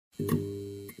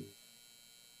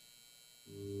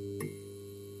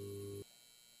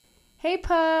Hey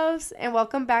Puffs, and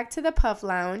welcome back to the Puff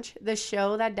Lounge, the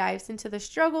show that dives into the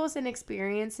struggles and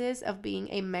experiences of being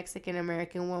a Mexican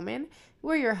American woman.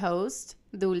 We're your hosts,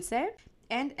 Dulce.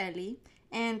 And Ellie,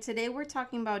 and today we're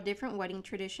talking about different wedding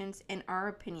traditions and our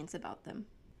opinions about them.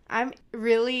 I'm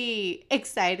really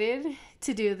excited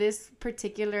to do this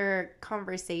particular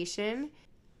conversation.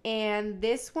 And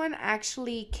this one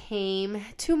actually came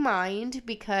to mind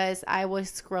because I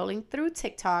was scrolling through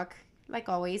TikTok, like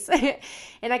always,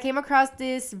 and I came across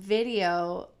this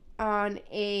video on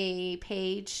a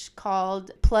page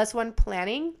called Plus One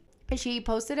Planning. And she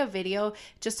posted a video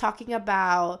just talking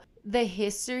about the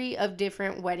history of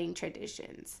different wedding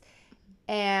traditions.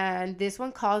 And this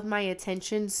one called my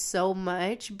attention so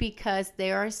much because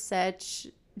there are such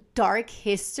dark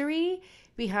history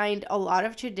behind a lot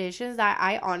of traditions that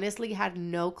I honestly had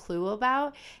no clue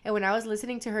about. And when I was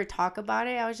listening to her talk about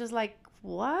it, I was just like,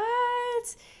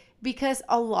 what? Because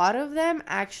a lot of them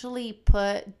actually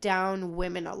put down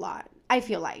women a lot. I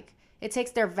feel like it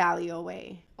takes their value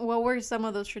away. What were some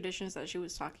of those traditions that she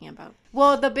was talking about?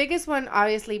 Well, the biggest one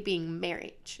obviously being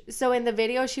marriage. So in the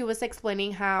video, she was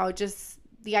explaining how just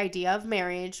the idea of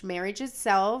marriage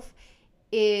itself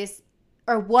is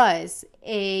or was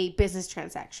a business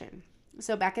transaction.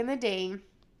 So back in the day,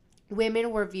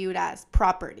 women were viewed as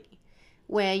property.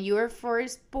 When you were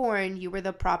first born, you were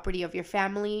the property of your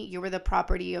family. You were the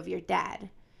property of your dad.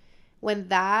 When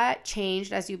that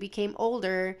changed as you became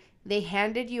older, they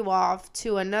handed you off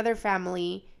to another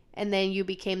family, and then you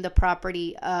became the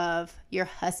property of your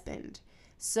husband.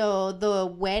 So the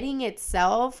wedding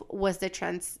itself was the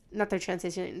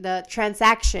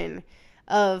transaction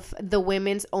of the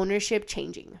women's ownership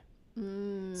changing.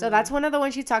 So that's one of the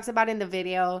ones she talks about in the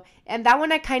video. And that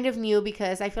one I kind of knew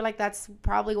because I feel like that's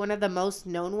probably one of the most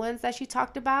known ones that she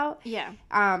talked about. Yeah.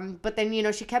 But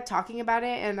then, she kept talking about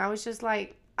it and I was just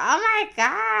like, oh my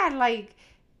God, like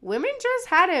women just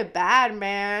had it bad,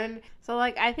 man. So,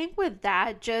 I think with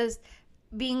that, just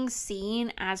being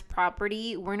seen as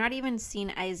property, we're not even seen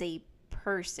as a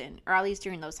person, or at least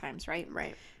during those times, right?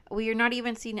 Right. We are not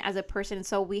even seen as a person.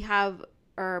 So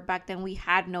back then we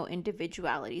had no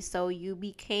individuality. So you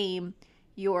became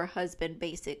your husband,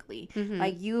 basically. Mm-hmm.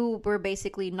 Like you were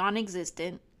basically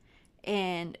non-existent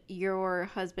and your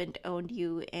husband owned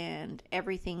you and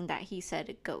everything that he said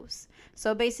it goes.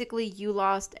 So basically you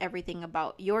lost everything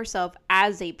about yourself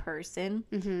as a person.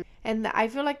 Mm-hmm. And I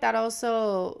feel like that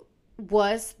also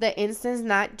was the instance,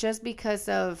 not just because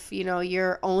of,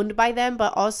 you're owned by them,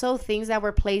 but also things that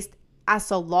were placed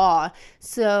as a law.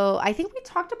 So I think we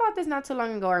talked about this not too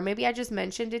long ago, or maybe I just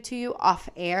mentioned it to you off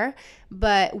air,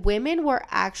 but women were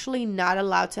actually not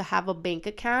allowed to have a bank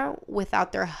account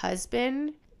without their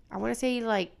husband. I want to say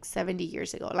like 70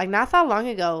 years ago, like not that long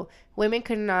ago, women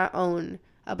could not own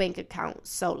a bank account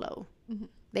solo. Mm-hmm.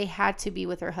 They had to be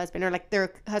with their husband, or like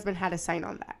their husband had to sign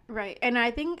on that. Right. And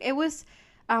I think it was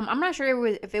I'm not sure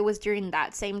if it was during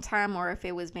that same time or if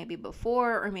it was maybe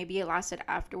before or maybe it lasted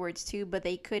afterwards too, but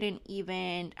they couldn't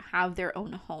even have their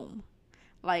own home.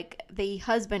 Like the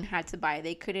husband had to buy.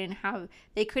 They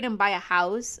couldn't buy a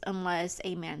house unless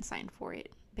a man signed for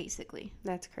it, basically.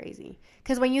 That's crazy.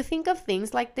 Because when you think of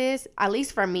things like this, at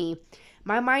least for me,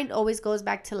 my mind always goes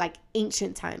back to like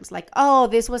ancient times. Like, oh,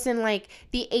 this was in like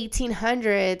the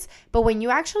 1800s. But when you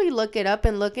actually look it up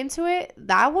and look into it,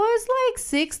 that was like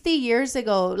 60 years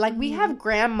ago. Like, we have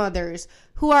grandmothers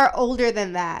who are older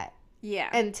than that. Yeah.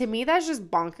 And to me, that's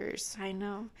just bonkers. I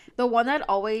know. The one that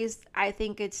always, I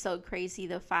think it's so crazy,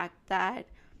 the fact that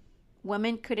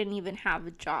women couldn't even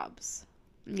have jobs.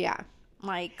 Yeah.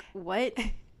 Like, what?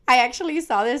 I actually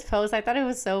saw this post. I thought it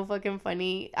was so fucking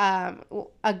funny.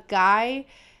 A guy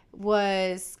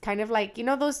was kind of like,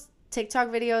 those TikTok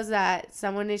videos that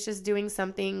someone is just doing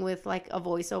something with like a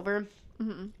voiceover.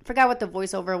 Mm-hmm. Forgot what the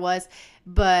voiceover was,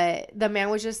 but the man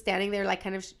was just standing there like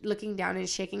kind of looking down and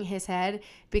shaking his head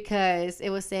because it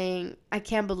was saying, I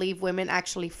can't believe women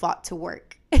actually fought to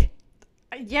work.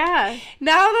 Yeah.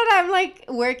 Now that I'm like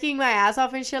working my ass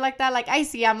off and shit like that, like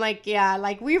I'm like, yeah,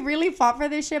 like we really fought for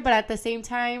this shit, but at the same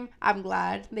time, I'm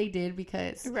glad they did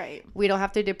because right. We don't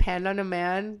have to depend on a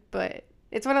man. But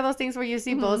it's one of those things where you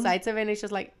see both sides of it and it's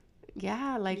just like,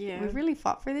 yeah, like we really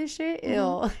fought for this shit.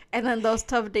 Ew. And then those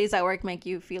tough days at work make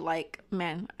you feel like,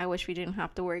 man, I wish we didn't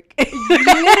have to work.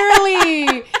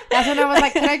 Literally. That's when I was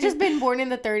like, could I just been born in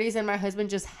the 30s and my husband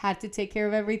just had to take care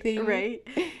of everything? Right.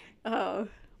 Oh.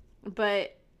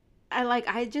 But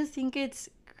I just think it's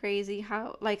crazy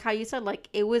how you said, like,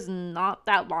 it was not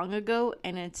that long ago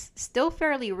and it's still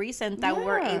fairly recent that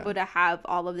we're able to have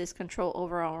all of this control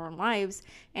over our own lives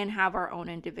and have our own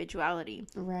individuality.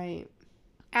 Right.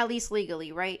 At least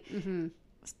legally, right? Mm-hmm.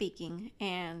 speaking,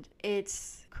 and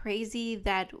it's crazy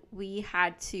that we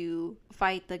had to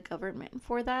fight the government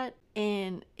for that.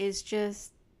 And it's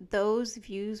just, those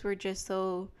views were just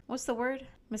so, what's the word,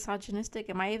 misogynistic?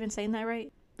 Am I even saying that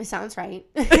right? It sounds right.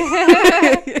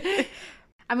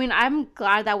 I mean, I'm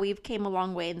glad that we've came a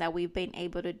long way and that we've been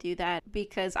able to do that,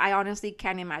 because I honestly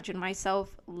can't imagine myself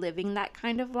living that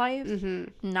kind of life,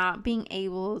 not being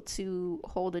able to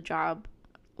hold a job,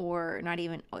 or not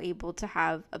even able to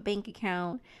have a bank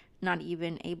account, not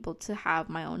even able to have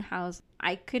my own house.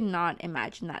 I could not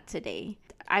imagine that today.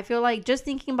 I feel like just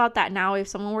thinking about that now, if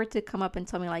someone were to come up and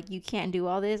tell me like, you can't do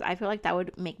all this, I feel like that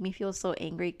would make me feel so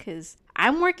angry, because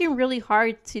I'm working really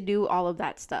hard to do all of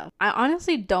that stuff. I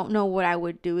honestly don't know what I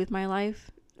would do with my life.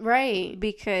 Right.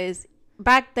 Because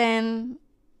back then,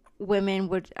 women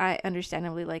would, I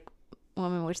understandably, like,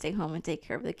 women would stay home and take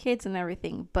care of the kids and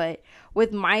everything. But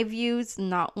with my views,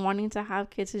 not wanting to have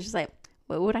kids, it's just like,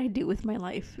 what would I do with my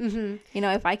life? You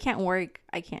know, if I can't work,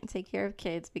 I can't take care of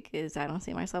kids, because I don't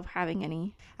see myself having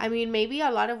any. I mean, maybe a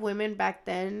lot of women back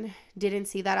then didn't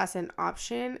see that as an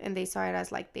option, and they saw it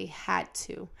as like they had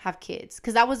to have kids,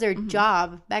 because that was their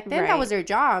job. Back then, that was their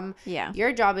job. Yeah.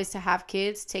 Your job is to have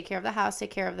kids, take care of the house,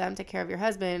 take care of them, take care of your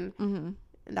husband. And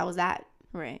that was that.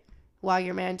 Right. While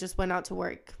your man just went out to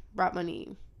work, brought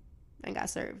money, and got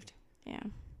served. Yeah.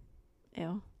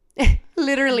 Ew.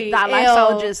 Literally. That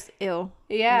lifestyle just ill.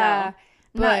 Yeah.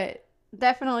 No, but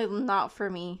definitely not for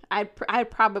me. I'd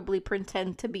probably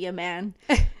pretend to be a man.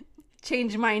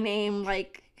 Change my name,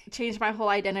 like change my whole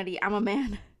identity. I'm a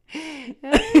man.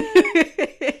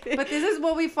 But this is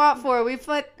what we fought for.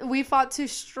 We fought to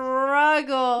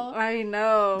struggle. I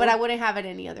know. But I wouldn't have it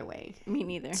any other way. Me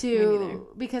neither.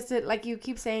 Because like you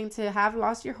keep saying, to have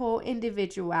lost your whole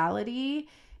individuality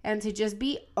and to just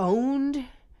be owned,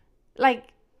 like,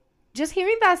 just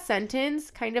hearing that sentence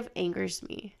kind of angers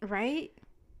me. Right?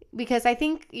 Because I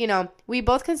think, you know, we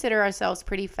both consider ourselves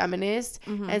pretty feminist.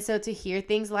 And so to hear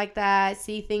things like that,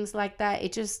 see things like that,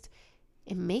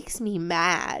 it makes me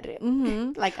mad.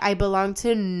 Like I belong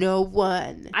to no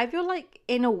one. I feel like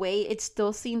in a way it's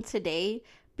still seen today,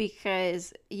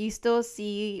 because you still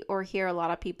see or hear a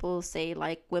lot of people say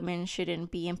like women shouldn't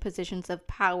be in positions of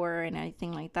power and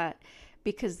anything like that,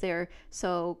 because they're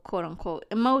so quote unquote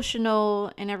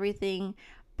emotional and everything.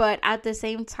 But at the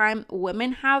same time,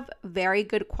 women have very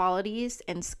good qualities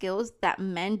and skills that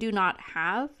men do not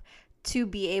have to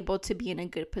be able to be in a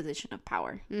good position of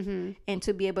power and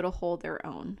to be able to hold their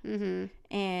own.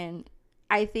 And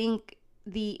I think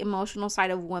the emotional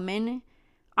side of women,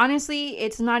 honestly,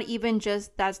 that's not even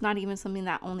something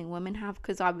that only women have,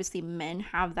 because obviously men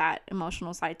have that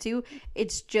emotional side too.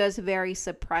 It's just very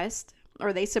suppressed,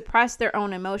 or they suppress their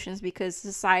own emotions because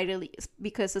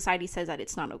society says that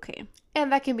it's not okay.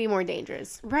 And that can be more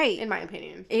dangerous. Right. In my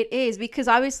opinion. It is, because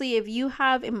obviously if you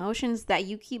have emotions that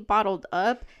you keep bottled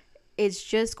up, it's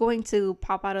just going to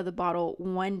pop out of the bottle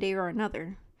one day or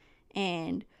another.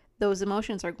 And those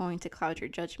emotions are going to cloud your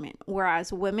judgment.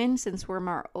 Whereas women, since we're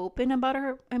more open about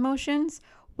our emotions,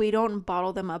 we don't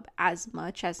bottle them up as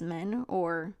much as men.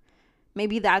 Or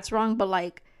maybe that's wrong, but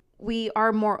like, we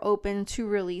are more open to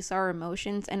release our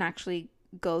emotions and actually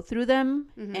go through them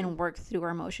and work through our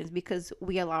emotions, because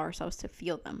we allow ourselves to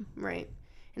feel them. Right.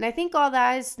 And I think all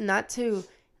that is not to,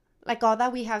 like, all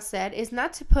that we have said is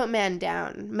not to put men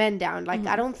down. Like,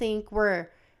 I don't think we're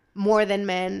more than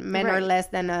men. Men are less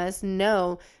than us.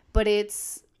 No. But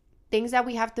it's things that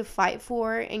we have to fight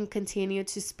for and continue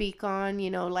to speak on,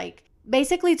 you know, like,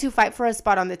 basically to fight for a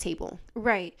spot on the table.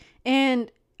 Right.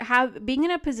 And being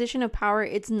in a position of power,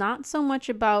 it's not so much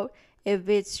about if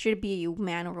it should be a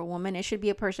man or a woman. It should be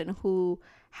a person who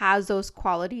has those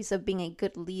qualities of being a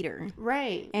good leader.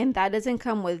 Right. And that doesn't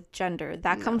come with gender.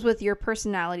 That comes with your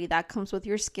personality. That comes with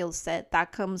your skill set.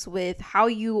 That comes with how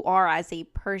you are as a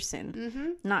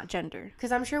person, not gender.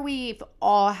 Because I'm sure we've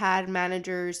all had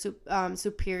managers,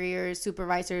 superiors,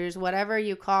 supervisors, whatever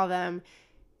you call them,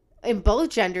 in both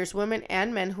genders, women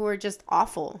and men, who are just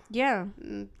awful. Yeah.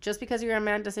 Just because you're a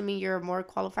man doesn't mean you're a more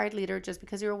qualified leader. Just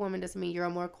because you're a woman doesn't mean you're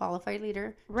a more qualified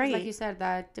leader. Right. Just like you said,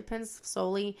 that depends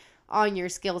solely on your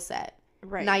skill set,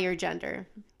 right, not your gender.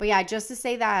 But yeah, just to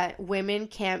say that women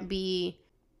can't be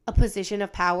a position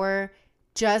of power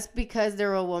just because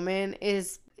they're a woman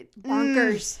is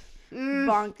bonkers.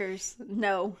 Bonkers.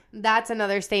 No. That's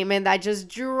another statement that just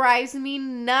drives me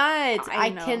nuts.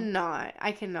 I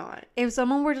cannot. If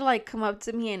someone were to like come up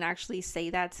to me and actually say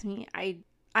that to me, I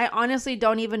honestly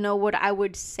don't even know what I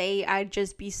would say. I'd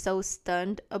just be so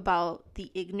stunned about the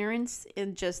ignorance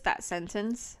in just that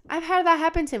sentence. I've had that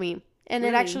happen to me, and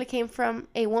Really? It actually came from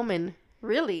a woman.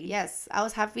 Really? Yes. I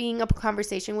was having a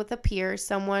conversation with a peer,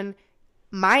 someone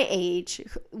my age,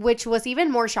 which was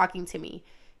even more shocking to me.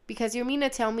 Because you mean to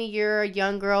tell me you're a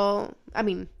young girl, I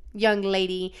mean, young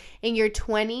lady in your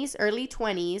 20s, early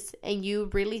 20s, and you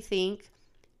really think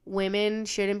women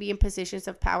shouldn't be in positions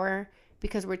of power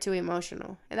because we're too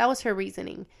emotional. And that was her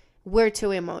reasoning. We're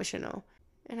too emotional.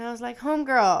 And I was like,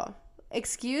 homegirl,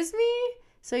 excuse me?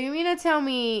 So you mean to tell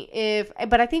me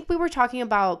but I think we were talking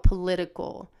about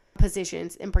political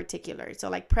positions in particular. So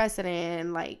like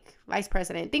president, like vice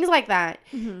president, things like that.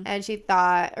 Mm-hmm. And she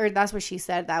thought, or that's what she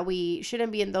said, that we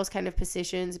shouldn't be in those kind of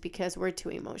positions because we're too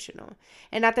emotional.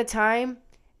 And at the time,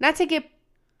 not to get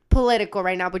political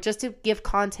right now, but just to give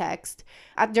context,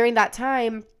 during that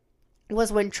time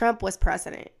was when Trump was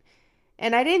president.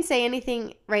 And I didn't say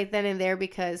anything right then and there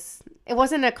because it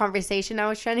wasn't a conversation I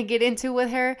was trying to get into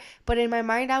with her. But in my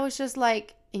mind, I was just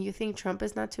like, and you think Trump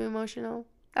is not too emotional?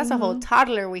 That's a whole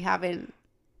toddler we have in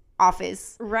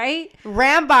office. Right?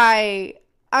 Ran by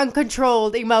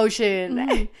uncontrolled emotion.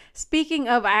 Mm-hmm. Speaking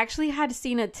of, I actually had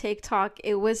seen a TikTok.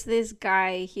 It was this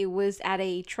guy. He was at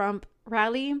a Trump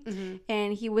rally,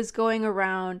 and he was going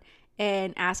around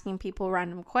and asking people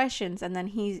random questions. And then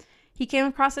he came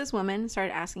across this woman,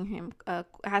 started asking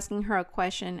her a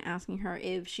question, asking her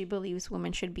if she believes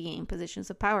women should be in positions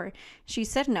of power. She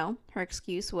said no. Her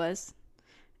excuse was,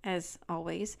 as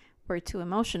always, we're too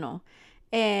emotional.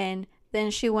 And then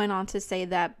she went on to say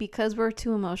that because we're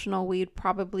too emotional, we'd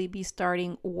probably be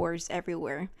starting wars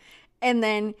everywhere. And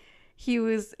then he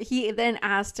then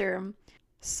asked her,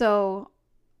 so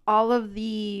all of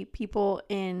the people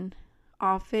in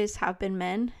office have been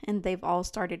men and they've all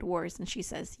started wars? And she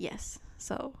says yes.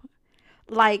 So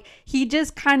like he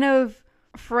just kind of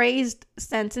phrased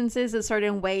sentences a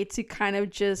certain way to kind of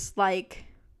just like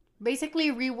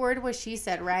basically reword what she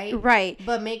said, right? Right.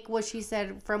 But make what she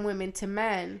said from women to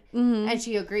men. Mm-hmm. And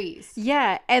she agrees.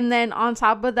 Yeah. And then on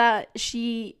top of that,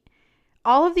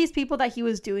 all of these people that he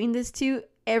was doing this to,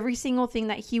 every single thing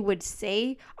that he would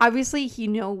say, obviously he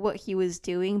knew what he was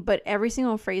doing, but every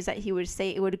single phrase that he would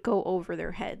say, it would go over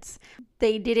their heads.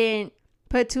 They didn't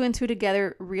put two and two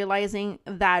together, realizing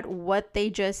that what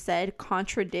they just said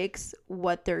contradicts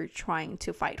what they're trying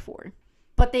to fight for.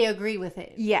 But they agree with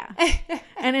it. Yeah.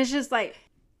 And it's just like,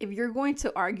 if you're going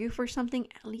to argue for something,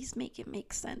 at least make it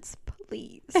make sense,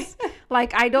 please.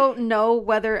 Like, I don't know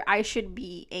whether I should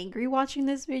be angry watching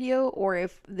this video or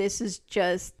if this is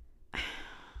just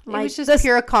like, it was just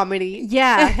pure comedy.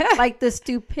 Yeah. Like the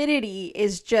stupidity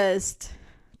is just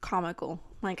comical.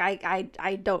 Like,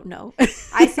 I don't know.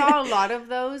 I saw a lot of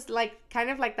those, like,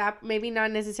 kind of like that. Maybe not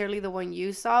necessarily the one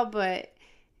you saw, but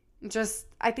just,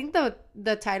 I think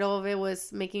the title of it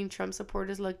was making Trump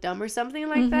supporters look dumb or something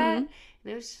like that. And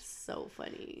it was just so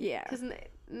funny. Yeah. Because,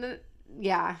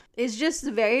 yeah. It's just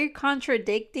very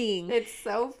contradicting. It's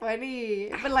so funny.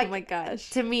 But like, oh my gosh.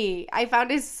 To me, I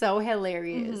found it so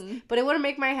hilarious. But it wouldn't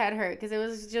make my head hurt because it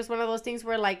was just one of those things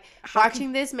where like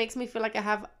watching this makes me feel like I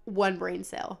have one brain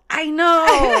cell. I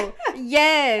know.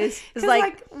 Yes. It's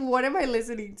like, what am I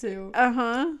listening to?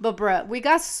 Uh-huh. But bruh, we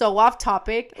got so off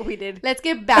topic. We did. Let's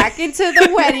get back into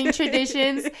the wedding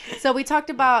traditions. So we talked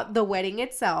about the wedding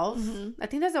itself. I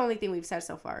think that's the only thing we've said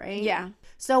so far, right? Yeah.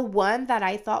 So one that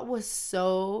I thought was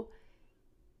so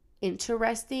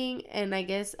interesting and I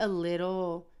guess a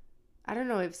little, I don't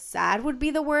know if sad would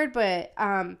be the word, but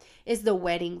is the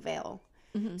wedding veil.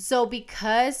 So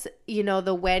because,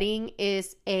 the wedding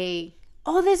is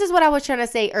this is what I was trying to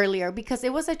say earlier, because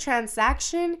it was a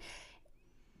transaction,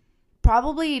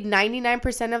 probably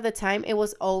 99% of the time, it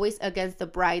was always against the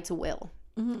bride's will.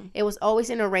 It was always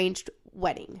an arranged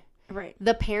wedding. Right.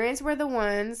 The parents were the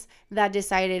ones that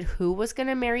decided who was going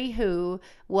to marry who,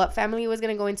 what family was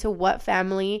going to go into what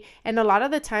family. And a lot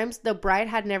of the times the bride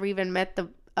had never even met the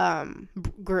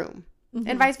groom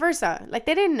and vice versa. Like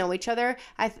they didn't know each other.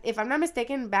 If I'm not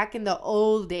mistaken, back in the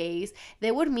old days,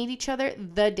 they would meet each other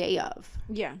the day of.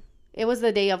 Yeah. It was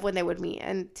the day of when they would meet.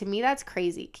 And to me, that's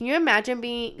crazy. Can you imagine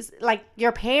being like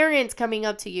your parents coming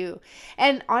up to you?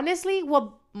 And honestly,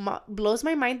 what blows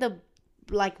my mind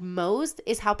most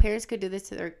is how parents could do this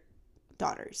to their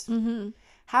daughters.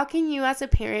 How can you as a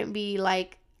parent be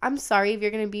like, I'm sorry if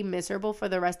you're going to be miserable for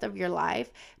the rest of your life,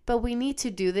 but we need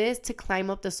to do this to climb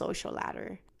up the social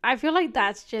ladder. I feel like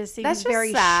that's just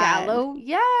very sad. Shallow.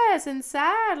 Yes, and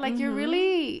sad. Like you're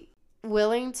really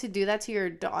willing to do that to your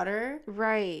daughter.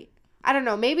 Right. I don't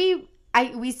know. Maybe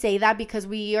we say that because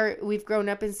we've grown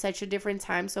up in such a different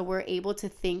time, so we're able to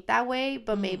think that way,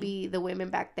 but maybe the women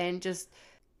back then just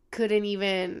couldn't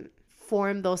even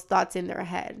form those thoughts in their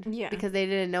head because they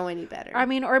didn't know any better. I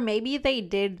mean, or maybe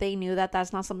they knew that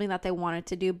that's not something that they wanted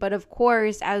to do. But of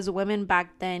course, as women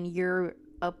back then, you're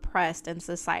oppressed in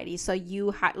society. So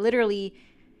you literally,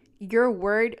 your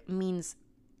word means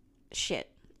shit,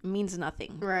 means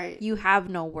nothing. Right. You have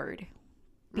no word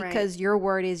because your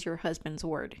word is your husband's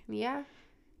word. Yeah.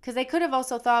 Because they could have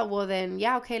also thought, well, then,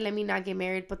 yeah, okay, let me not get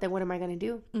married. But then what am I going to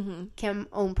do? Mm-hmm. Can't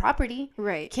own property.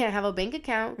 Right. Can't have a bank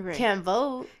account. Right. Can't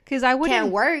vote. Because I wouldn't.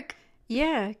 Can't work.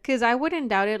 Yeah. Because I wouldn't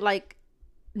doubt it. Like,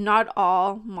 not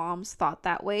all moms thought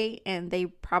that way. And they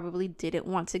probably didn't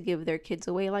want to give their kids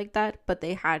away like that. But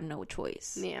they had no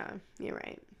choice. Yeah, you're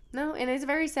right. No, and it's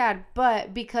very sad.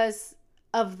 But because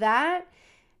of that,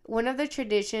 one of the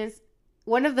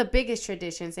biggest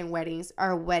traditions in weddings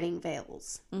are wedding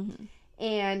veils. Mm-hmm.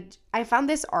 And I found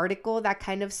this article that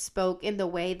kind of spoke in the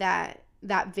way that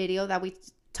video that we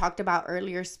talked about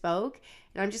earlier spoke.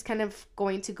 And I'm just kind of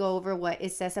going to go over what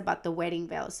it says about the wedding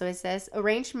veil. So it says,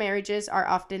 arranged marriages are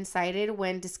often cited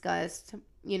when discussed,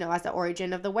 as the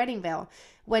origin of the wedding veil.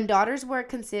 When daughters were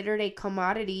considered a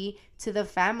commodity to the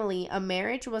family, a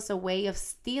marriage was a way of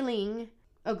stealing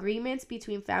agreements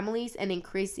between families and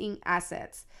increasing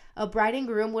assets. A bride and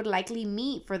groom would likely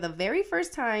meet for the very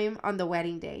first time on the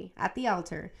wedding day at the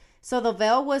altar. So the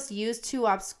veil was used to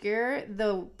obscure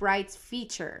the bride's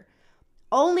feature,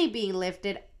 only being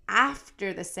lifted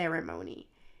after the ceremony.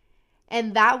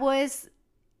 And that was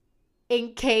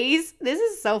in case, this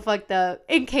is so fucked up,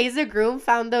 in case the groom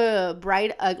found the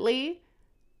bride ugly.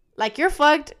 Like, you're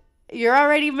fucked. You're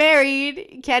already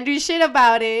married. Can't do shit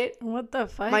about it. What the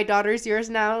fuck? My daughter's yours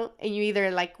now. And you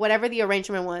either, like, whatever the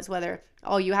arrangement was, whether,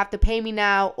 oh, you have to pay me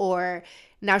now, or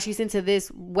now she's into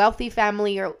this wealthy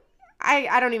family, or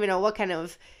I don't even know what kind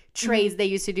of trades they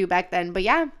used to do back then. But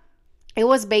yeah, it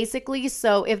was basically,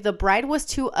 so if the bride was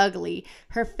too ugly,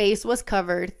 her face was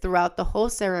covered throughout the whole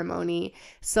ceremony,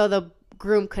 so the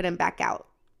groom couldn't back out.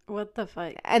 What the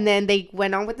fuck? And then they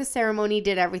went on with the ceremony,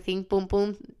 did everything, boom,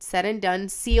 boom, said and done,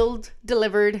 sealed,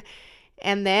 delivered.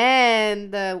 And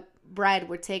then the bride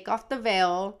would take off the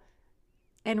veil.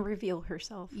 And reveal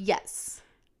herself. Yes.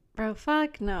 Bro,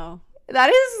 fuck no. That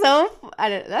is so,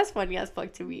 that's funny as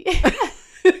fuck to me.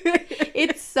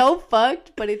 It's so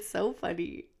fucked, but it's so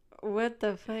funny. What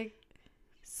the fuck?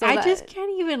 So I just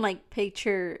can't even, like,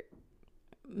 picture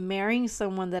marrying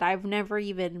someone that I've never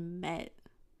even met.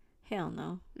 Hell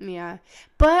no. Yeah.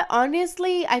 But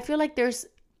honestly, I feel like there's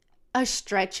a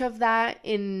stretch of that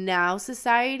in now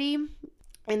society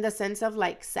in the sense of,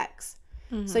 like, sex.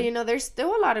 Mm-hmm. So, there's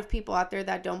still a lot of people out there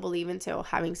that don't believe until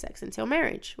having sex until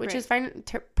marriage, which is fine,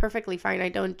 perfectly fine. I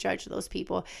don't judge those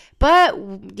people.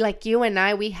 But like you and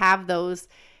I, we have those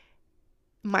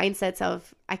mindsets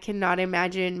of, I cannot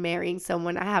imagine marrying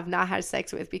someone I have not had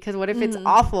sex with, because what if it's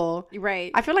awful?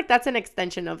 Right. I feel like that's an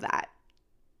extension of that.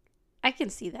 I can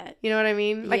see that. You know what I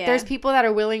mean? Like, there's people that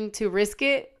are willing to risk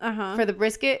it for the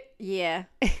brisket. Yeah.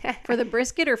 For the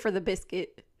brisket or for the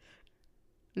biscuit?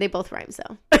 They both rhyme,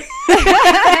 so.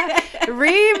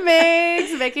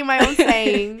 Remix! Making my own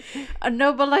saying.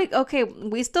 No, but, like, okay,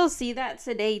 we still see that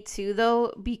today, too,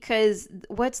 though, because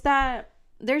what's that?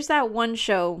 There's that one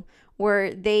show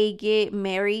where they get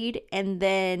married and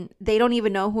then they don't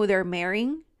even know who they're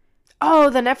marrying. Oh,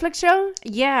 the Netflix show?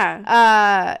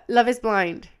 Yeah. Love is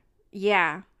Blind.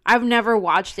 Yeah. I've never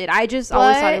watched it. I just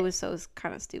always thought it was so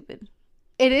kind of stupid.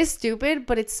 It is stupid,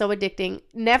 but it's so addicting.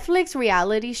 Netflix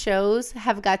reality shows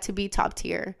have got to be top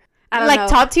tier. I don't know.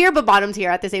 Top tier, but bottom tier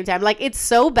at the same time. Like, it's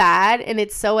so bad, and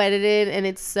it's so edited, and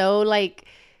it's so, like...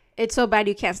 It's so bad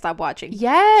you can't stop watching.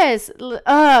 Yes.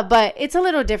 But it's a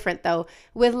little different, though.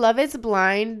 With Love is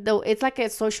Blind, though, it's like a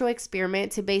social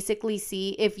experiment to basically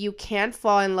see if you can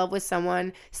fall in love with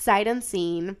someone sight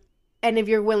unseen, and if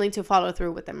you're willing to follow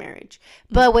through with the marriage.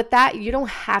 But with that, you don't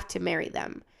have to marry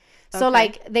them. So,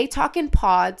 like, they talk in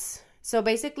pods. So,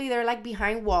 basically, they're, like,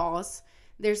 behind walls.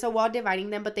 There's a wall dividing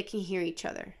them, but they can hear each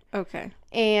other. Okay.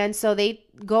 And so they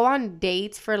go on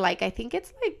dates for, like, I think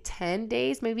it's, like, 10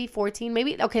 days, maybe 14,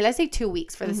 maybe. Okay, let's say 2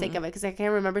 weeks for the sake of it, because I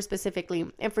can't remember specifically.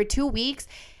 And for 2 weeks,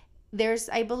 there's,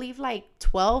 I believe, like,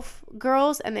 12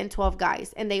 girls and then 12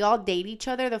 guys. And they all date each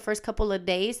other the first couple of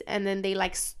days. And then they,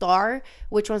 like, star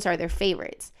which ones are their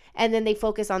favorites. And then they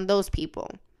focus on those people.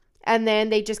 And then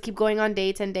they just keep going on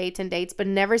dates and dates and dates, but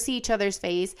never see each other's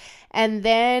face. And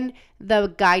then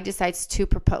the guy decides to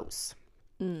propose.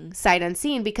 Sight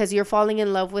unseen, because you're falling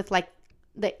in love with, like,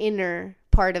 the inner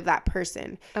part of that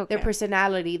person. Okay. Their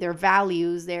personality, their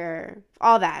values, their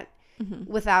all that.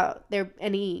 Without there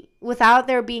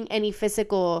being any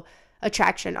physical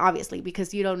attraction, obviously,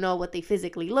 because you don't know what they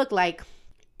physically look like.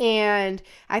 And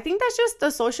I think that's just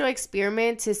a social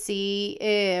experiment to see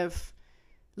if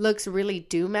looks really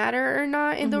do matter or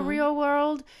not in the real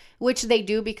world, which they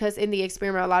do, because in the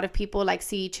experiment a lot of people like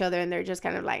see each other and they're just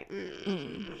kind of like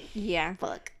yeah,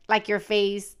 fuck, like your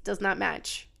face does not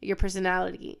match your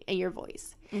personality and your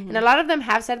voice. And a lot of them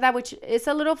have said that, which is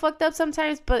a little fucked up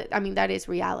sometimes, but I mean, that is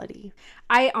reality.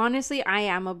 I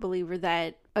am a believer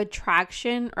that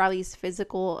attraction, or at least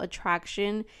physical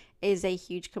attraction, is a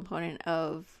huge component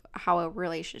of how a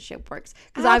relationship works.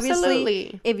 Because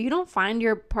obviously, if you don't find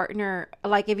your partner,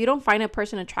 like if you don't find a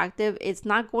person attractive, it's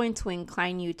not going to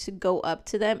incline you to go up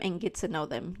to them and get to know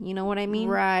them. You know what I mean?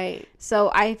 Right.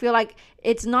 So I feel like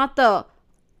it's not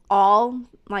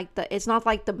it's not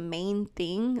like the main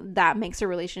thing that makes a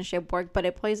relationship work, but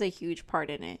it plays a huge part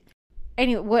in it.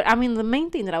 Anyway, the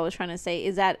main thing that I was trying to say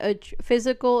is that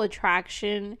physical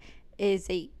attraction is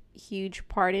a huge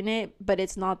part in it, but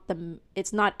it's not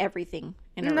everything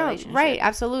in a relationship. Right,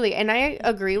 absolutely. And I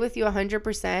agree with you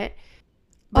 100%.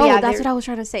 That's what I was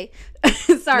trying to say.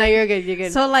 Sorry. No, you're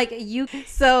good. So like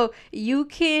you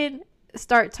can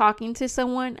start talking to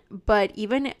someone, but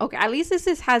at least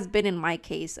this has been in my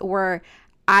case, where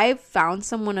I've found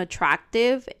someone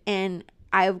attractive and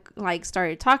I've like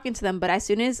started talking to them, but as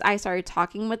soon as I started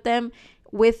talking with them,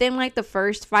 within like the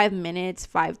first 10 minutes,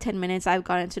 I've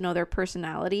gotten to know their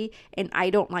personality, and I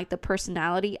don't like the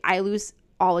personality, I lose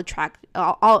all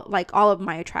of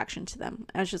my attraction to them.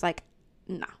 I was just like,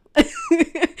 no.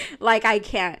 Like I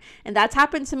can't. And that's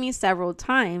happened to me several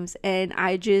times, and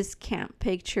I just can't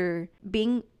picture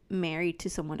being married to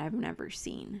someone I've never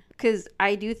seen, because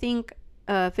I do think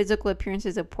physical appearance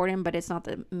is important, but it's not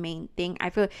the main thing. I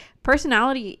feel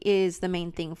personality is the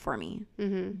main thing for me,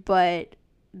 but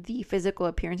the physical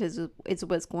appearance is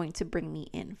what's going to bring me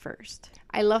in first.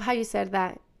 I love how you said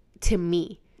that, to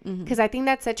me, because I think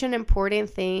that's such an important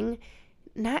thing.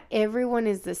 Not everyone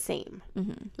is the same.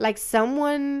 Like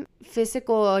someone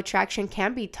physical attraction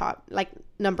can be taught, like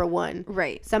number one,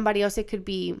 right? Somebody else, it could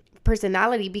be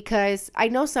personality, because I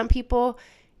know some people,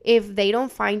 if they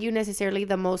don't find you necessarily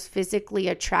the most physically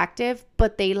attractive,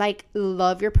 but they like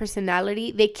love your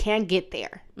personality, they can get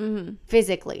there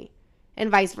physically,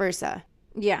 and vice versa.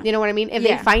 Yeah. You know what I mean? If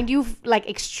they find you like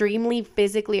extremely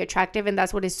physically attractive and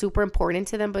that's what is super important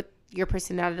to them, but your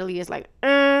personality is like,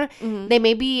 they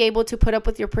may be able to put up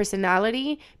with your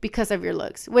personality because of your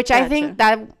looks, which I think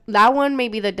that one may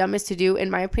be the dumbest to do, in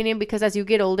my opinion, because as you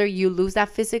get older, you lose that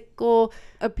physical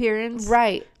appearance.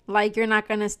 Right. Like you're not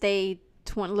going to stay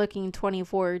looking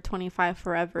 24, 25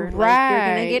 forever. Right. Like,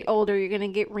 you're gonna get older, you're gonna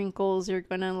get wrinkles, you're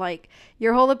gonna like,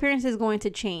 your whole appearance is going to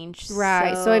change.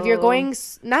 Right. So if you're going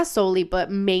not solely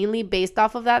but mainly based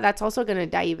off of that, that's also gonna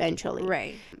die eventually.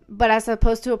 Right. But as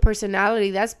opposed to a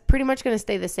personality, that's pretty much going to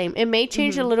stay the same. It may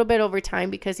change a little bit over time,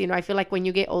 because, you know, I feel like when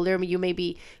you get older, you may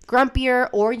be grumpier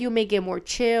or you may get more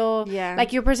chill. Yeah.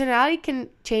 Like your personality can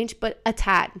change, but a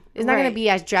tad. It's not going to be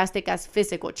as drastic as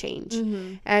physical change.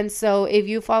 And so if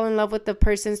you fall in love with the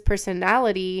person's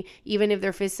personality, even if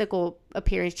their physical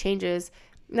appearance changes,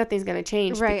 nothing's going to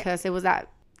change, because it was that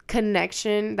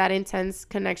connection, that intense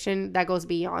connection that goes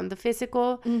beyond the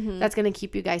physical, that's going to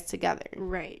keep you guys together.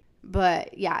 Right.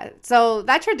 But yeah, so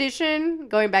that tradition,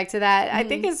 going back to that, I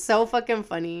think is so fucking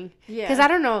funny. Yeah. Because I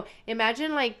don't know,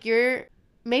 imagine like you're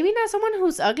maybe not someone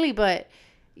who's ugly, but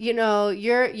you know,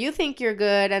 you think you're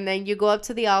good, and then you go up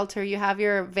to the altar, you have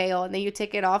your veil, and then you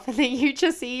take it off, and then you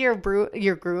just see your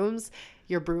groom's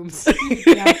your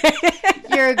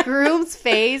groom's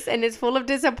face, and it's full of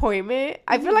disappointment.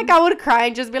 I feel like I would cry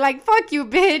and just be like, fuck you,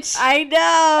 bitch. I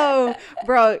know.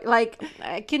 Bro, like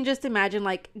I can just imagine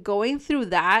like going through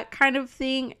that kind of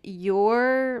thing.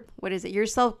 Your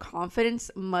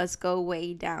self-confidence must go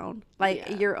way down.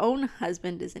 Like your own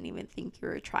husband doesn't even think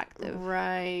you're attractive.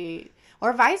 Right.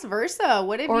 Or vice versa.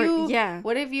 What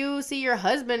if you see your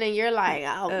husband and you're like,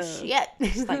 oh shit.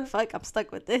 It's like, fuck, I'm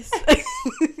stuck with this.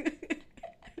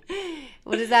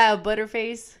 What is that? A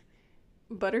butterface?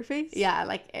 Butterface? Yeah,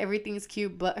 like everything's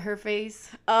cute but her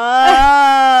face.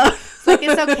 Oh. It's like,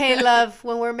 it's okay, love.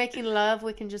 When we're making love,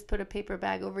 we can just put a paper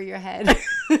bag over your head.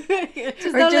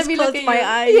 Just close my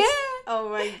eyes. Yeah. Oh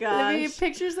my gosh. Let me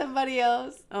picture somebody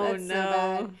else. Oh, that's no. So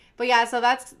bad. But yeah, so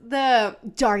that's the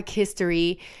dark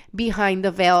history behind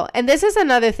the veil. And this is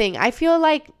another thing. I feel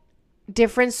like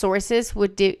different sources will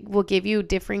give you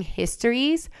different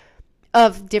histories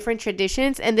of different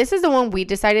traditions, and this is the one we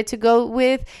decided to go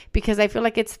with because I feel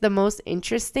like it's the most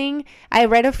interesting. I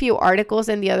read a few articles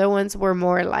and the other ones were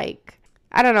more like,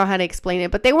 I don't know how to explain it,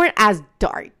 but they weren't as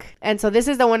dark. And so this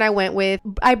is the one I went with.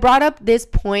 I brought up this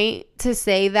point to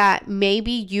say that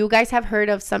maybe you guys have heard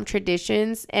of some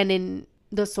traditions, and in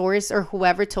the source or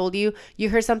whoever told you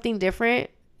heard something different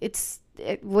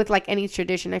with like any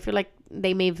tradition, I feel like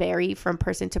they may vary from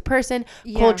person to person,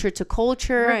 Yeah. culture to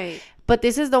culture. Right. But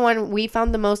this is the one we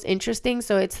found the most interesting,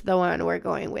 so it's the one we're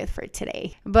going with for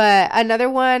today. But another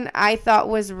one I thought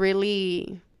was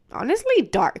really, honestly,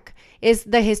 dark is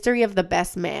the history of the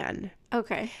best man.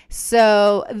 Okay.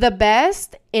 So the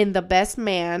best in the best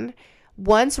man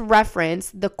once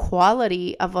referenced the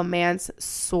quality of a man's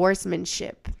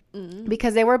swordsmanship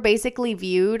because they were basically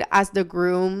viewed as the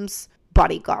groom's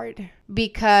bodyguard.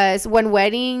 Because when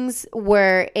weddings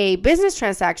were a business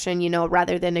transaction,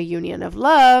 rather than a union of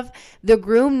love, the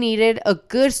groom needed a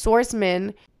good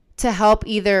swordsman to help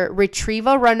either retrieve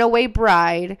a runaway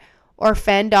bride or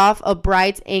fend off a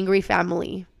bride's angry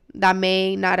family that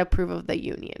may not approve of the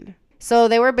union. So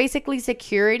they were basically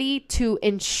security to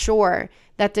ensure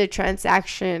that the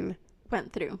transaction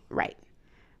went through. Right.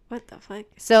 What the fuck?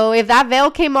 So if that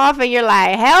veil came off and you're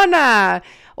like, hell nah,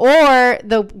 or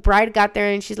the bride got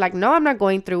there and she's like, no, I'm not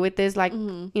going through with this. Like,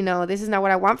 this is not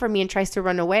what I want for me, and tries to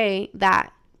run away,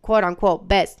 that quote unquote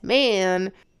best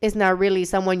man is not really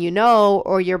someone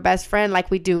or your best friend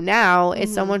like we do now.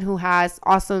 It's someone who has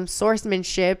awesome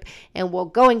swordsmanship and will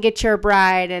go and get your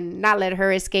bride and not let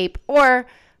her escape or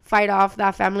fight off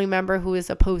that family member who is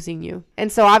opposing you. And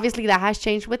so obviously that has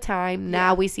changed with time.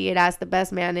 Now we see it as the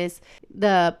best man is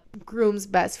the groom's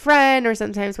best friend, or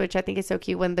sometimes, which I think is so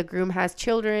cute, when the groom has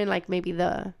children, like maybe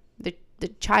the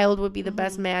child would be the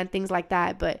best man, things like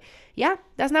that. But yeah,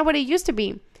 that's not what it used to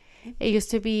be. It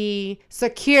used to be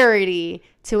security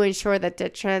to ensure that the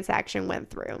transaction went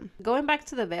through. Going back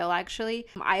to the veil, actually,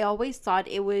 I always thought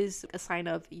it was a sign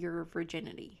of your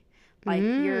virginity. Like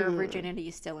your virginity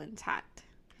is still intact.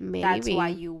 Maybe. That's why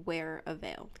you wear a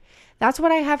veil. That's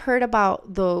what I have heard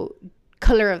about the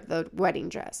color of the wedding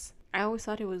dress. I always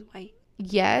thought it was white.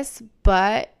 Yes,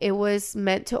 but it was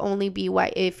meant to only be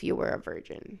white if you were a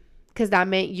virgin, because that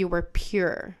meant you were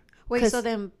pure. Wait, so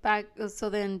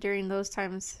then during those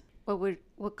times,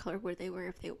 what color would they wear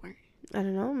if they weren't? I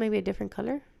don't know, maybe a different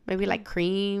color, maybe like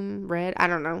cream, red, I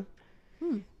don't know.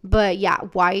 But yeah,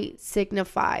 white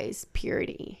signifies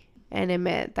purity, and it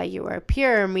meant that you were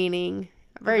pure, meaning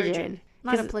virgin.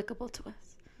 Not applicable to us.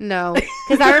 No,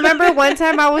 because I remember one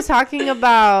time I was talking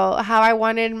about how I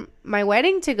wanted my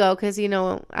wedding to go, because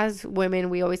as women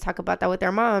we always talk about that with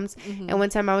our moms. And one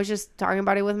time I was just talking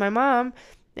about it with my mom,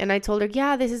 and I told her,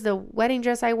 yeah, this is the wedding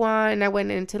dress I want, and I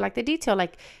went into like the detail,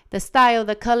 like the style,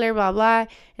 the color, blah blah.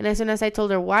 And as soon as I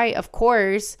told her white, of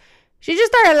course, she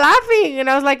just started laughing, and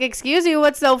I was like, excuse you,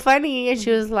 what's so funny? And she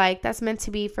was like, that's meant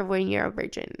to be for when you're a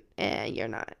virgin and you're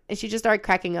not. And she just started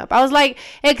cracking up. I was like,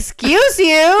 excuse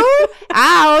you?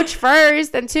 Ouch,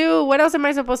 first. And two, what else am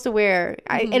I supposed to wear?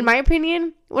 In my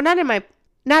opinion, well,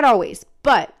 not always,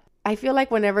 but I feel like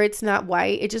whenever it's not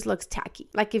white, it just looks tacky.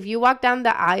 Like if you walk down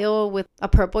the aisle with a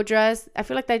purple dress, I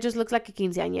feel like that just looks like a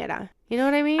quinceañera. You know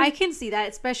what I mean? I can see that,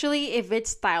 especially if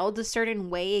it's styled a certain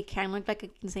way. It can look like a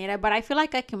quinceañera, but I feel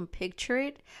like I can picture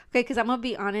it. Okay, because I'm going to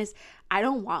be honest, I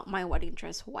don't want my wedding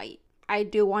dress white. I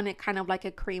do want it kind of like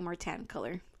a cream or tan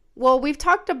color. Well, we've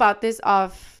talked about this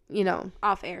off air.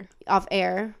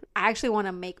 I actually want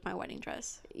to make my wedding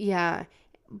dress. Yeah.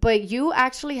 But you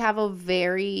actually have a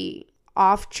very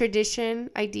off tradition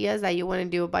ideas that you want to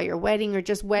do about your wedding, or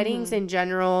just weddings in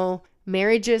general,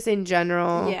 marriages in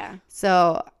general. Yeah.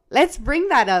 So let's bring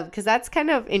that up, because that's kind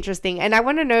of interesting. And I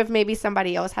want to know if maybe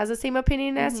somebody else has the same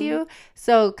opinion as you.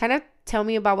 So kind of tell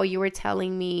me about what you were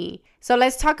telling me. So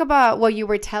let's talk about what you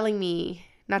were telling me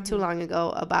not too long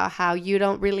ago about how you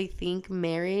don't really think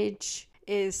marriage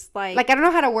is like I don't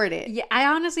know how to word it. Yeah, I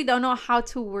honestly don't know how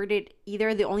to word it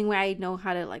either. The only way I know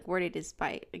how to word it is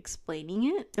by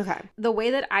explaining it. Okay. The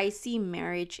way that I see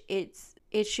marriage,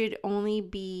 it should only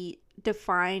be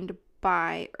defined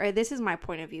by, or this is my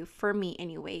point of view for me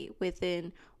anyway,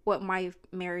 within what my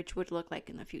marriage would look like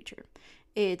in the future.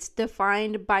 It's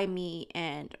defined by me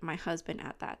and my husband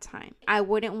at that time. I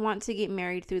wouldn't want to get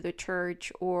married through the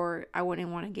church, or I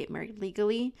wouldn't want to get married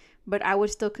legally, but I would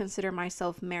still consider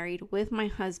myself married with my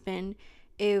husband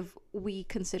if we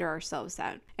consider ourselves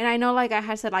that. And I know, like I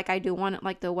had said, I do want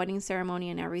the wedding ceremony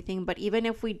and everything, but even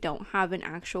if we don't have an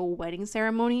actual wedding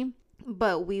ceremony,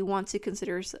 but we want to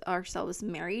consider ourselves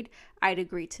married, I'd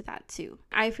agree to that too.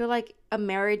 I feel like a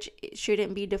marriage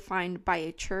shouldn't be defined by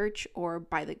a church or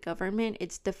by the government.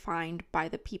 It's defined by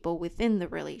the people within the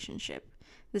relationship.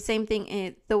 The same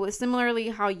thing, similarly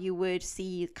how you would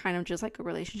see kind of just like a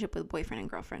relationship with boyfriend and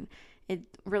girlfriend.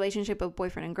 Relationship of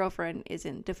boyfriend and girlfriend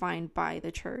isn't defined by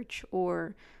the church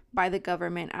or by the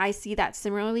government. I see that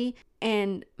similarly.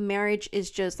 And marriage is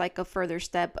just like a further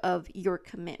step of your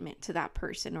commitment to that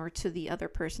person or to the other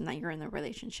person that you're in the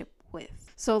relationship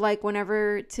with. So like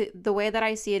the way that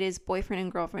I see it is boyfriend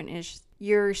and girlfriend is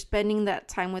you're spending that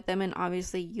time with them, and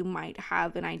obviously you might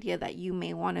have an idea that you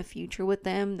may want a future with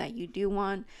them, that you do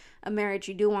want a marriage,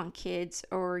 you do want kids,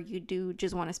 or you do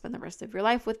just want to spend the rest of your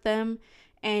life with them.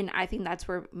 And I think that's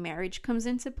where marriage comes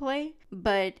into play.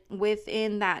 But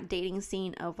within that dating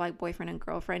scene of like boyfriend and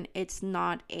girlfriend, it's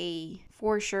not a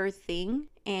for sure thing.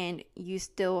 And you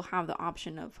still have the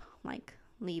option of like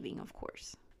leaving, of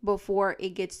course, before it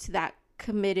gets to that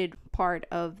committed part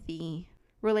of the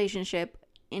relationship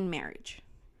in marriage.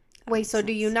 Wait, so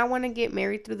do you not want to get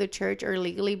married through the church or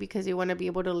legally because you want to be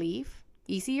able to leave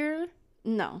easier?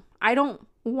 No, I don't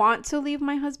want to leave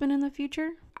my husband in the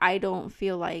future. I don't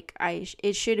feel like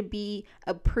it should be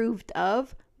approved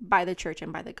of by the church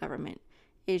and by the government.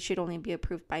 It should only be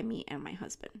approved by me and my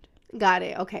husband. Got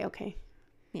it. Okay.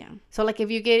 Yeah. So like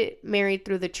if you get married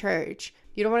through the church,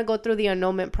 you don't want to go through the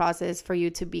annulment process for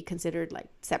you to be considered like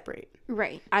separate.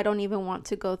 Right. I don't even want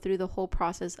to go through the whole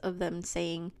process of them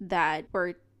saying that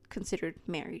we're considered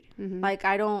married. Mm-hmm. Like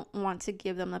I don't want to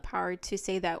give them the power to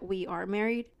say that we are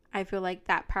married. I feel like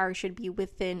that power should be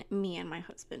within me and my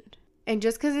husband. And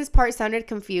just because this part sounded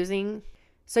confusing,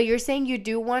 so you're saying you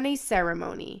do want a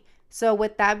ceremony. So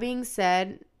with that being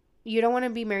said, you don't want to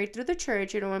be married through the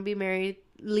church. You don't want to be married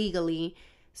legally.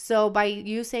 So by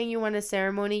you saying you want a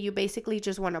ceremony, you basically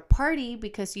just want a party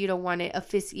because you don't want it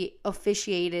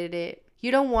officiated.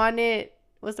 You don't want it,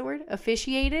 what's the word?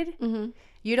 Officiated? Mm-hmm.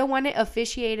 You don't want it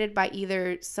officiated by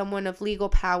either someone of legal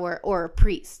power or a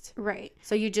priest. Right.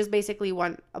 So you just basically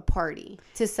want a party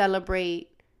to celebrate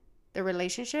the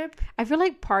relationship. I feel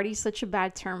like party's such a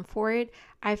bad term for it.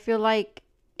 I feel like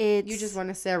you just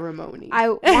want a ceremony. I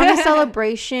want a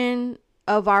celebration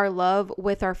of our love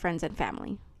with our friends and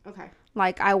family. Okay.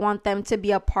 Like I want them to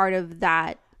be a part of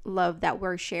that love that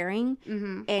we're sharing,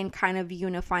 mm-hmm. and kind of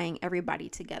unifying everybody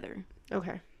together.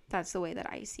 Okay. That's the way that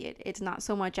I see it. It's not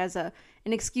so much as an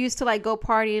excuse to like go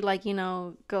party, like, you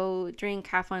know, go drink,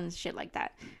 have fun, shit like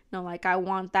that. No, like I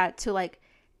want that to like,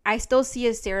 I still see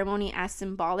a ceremony as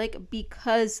symbolic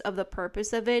because of the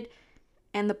purpose of it.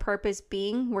 And the purpose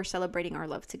being we're celebrating our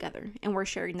love together and we're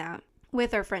sharing that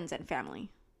with our friends and family.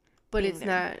 But it's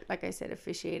not, like I said,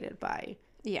 officiated by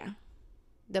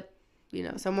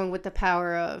someone with the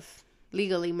power of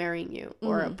legally marrying you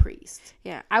or mm-hmm. a priest.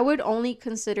 Yeah. I would only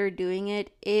consider doing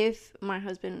it if my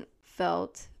husband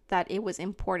felt that it was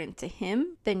important to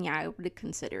him. Then yeah, I would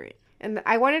consider it. And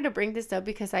I wanted to bring this up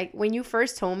because when you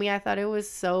first told me, I thought it was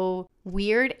so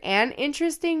weird and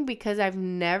interesting because I've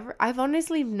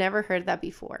honestly never heard that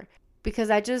before. Because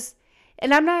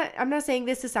and I'm not saying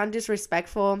this to sound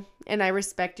disrespectful, and I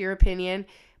respect your opinion,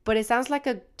 but it sounds like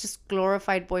a just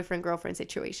glorified boyfriend-girlfriend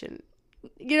situation.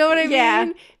 You know what I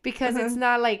mean? Because it's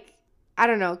not like, I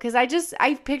don't know, because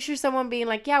I picture someone being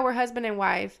like, yeah, we're husband and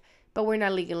wife, but we're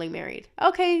not legally married.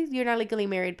 Okay, you're not legally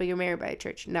married, but you're married by a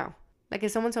church. No. Like,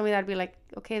 if someone told me that, I'd be like,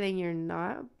 okay, then you're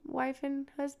not wife and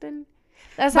husband?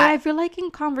 I feel like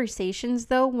in conversations,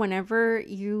 though, whenever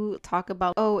you talk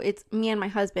about, oh, it's me and my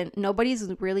husband, nobody's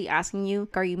really asking you,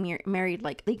 are you married,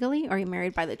 like, legally? Are you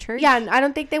married by the church? Yeah, and I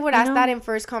don't think they would ask that in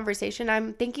first conversation.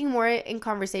 I'm thinking more in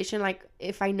conversation, like,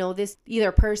 if I know this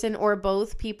either person or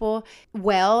both people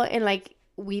well, and, like,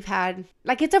 we've had,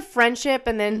 like, it's a friendship,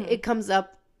 and then mm-hmm. it comes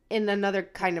up in another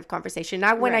kind of conversation,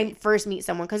 not when I first meet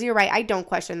someone, because you're right, I don't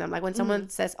question them. Like when someone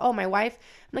says, oh, my wife,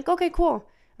 I'm like, okay, cool.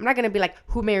 I'm not gonna be like,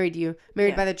 who married you?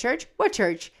 Married by the church? What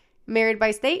church? Married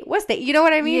by state? What state? You know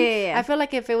what I mean? Yeah. I feel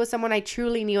like if it was someone I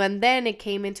truly knew and then it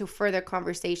came into further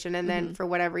conversation and then for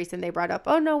whatever reason they brought up,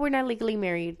 oh no, we're not legally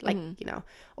married, like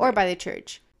or by the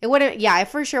church, it wouldn't, it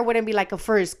for sure wouldn't be like a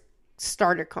first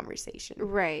starter conversation.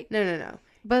 Right. No.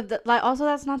 But also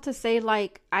that's not to say,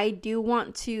 like, I do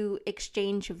want to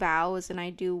exchange vows and I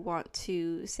do want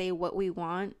to say what we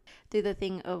want through the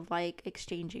thing of, like,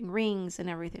 exchanging rings and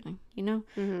everything, you know?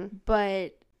 Mm-hmm.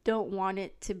 But don't want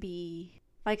it to be,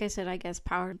 like I said, I guess,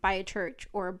 powered by a church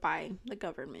or by the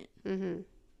government. Mm-hmm.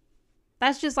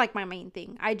 That's just, like, my main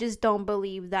thing. I just don't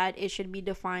believe that it should be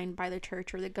defined by the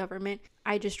church or the government.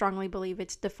 I just strongly believe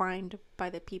it's defined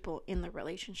by the people in the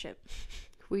relationship.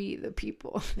 We the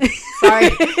people. Sorry.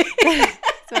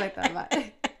 That's what I thought about.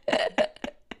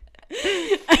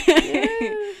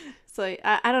 Yeah. So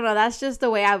I don't know. That's just the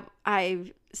way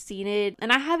I've seen it.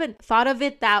 And I haven't thought of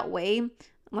it that way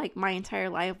like my entire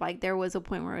life. Like there was a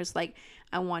point where it's like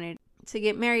I wanted to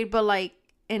get married, but like,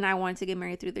 and I wanted to get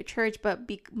married through the church, but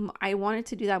I wanted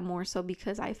to do that more so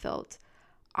because I felt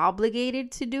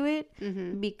obligated to do it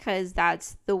because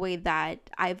that's the way that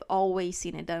I've always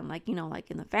seen it done. Like,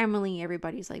 like in the family,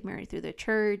 everybody's like married through the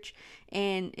church,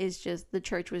 and it's just the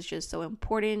church was just so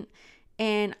important.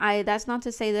 And that's not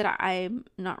to say that I'm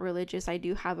not religious. I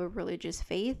do have a religious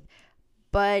faith,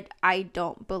 but I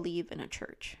don't believe in a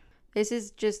church. This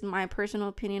is just my personal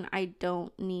opinion. I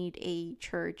don't need a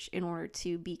church in order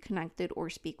to be connected or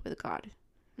speak with God.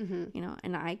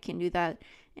 And I can do that,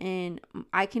 and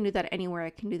I can do that anywhere. I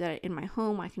can do that in my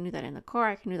home. I can do that in the car.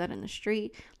 I can do that in the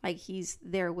street. Like, he's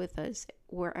there with us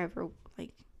wherever,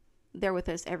 like, there with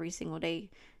us every single day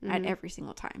at every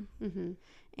single time.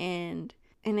 And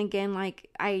again, like,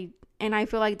 I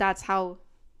feel like that's how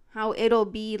it'll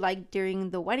be, like, during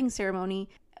the wedding ceremony.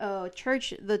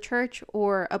 The church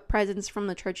or a presence from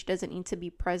the church doesn't need to be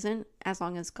present as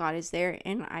long as God is there,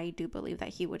 and I do believe that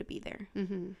he would be there.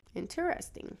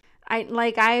 Interesting.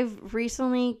 I've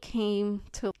recently came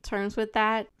to terms with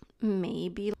that,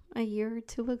 maybe a year or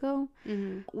two ago,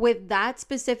 with that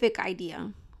specific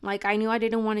idea. Like, I knew I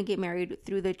didn't want to get married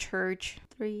through the church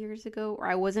 3 years ago, or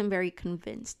I wasn't very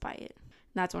convinced by it.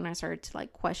 That's when I started to,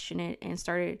 like, question it and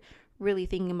started really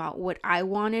thinking about what I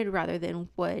wanted rather than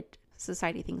what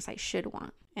society thinks I should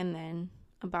want. And then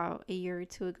about a year or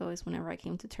two ago is whenever I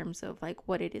came to terms of, like,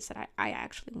 what it is that I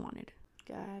actually wanted.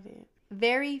 Got it.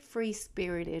 Very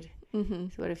free-spirited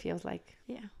is what it feels like.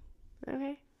 Yeah.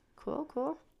 Okay.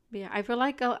 Cool. Yeah, I feel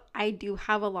like I do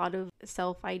have a lot of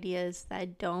self-ideas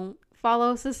that don't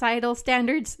follow societal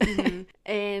standards,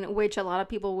 and which a lot of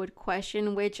people would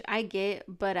question, which I get,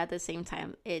 but at the same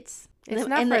time, it's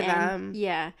not for them.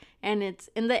 Yeah, and it's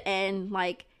in the end,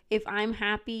 like, if I'm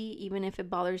happy, even if it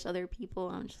bothers other people,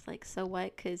 I'm just like, so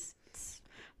what? Because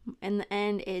in the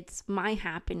end, it's my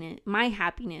happiness,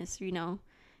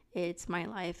 it's my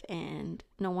life, and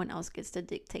no one else gets to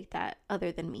dictate that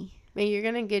other than me. And you're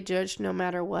going to get judged no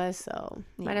matter what, so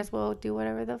might as well do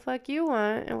whatever the fuck you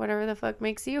want and whatever the fuck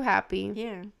makes you happy.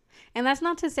 Yeah. And that's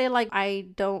not to say, like, I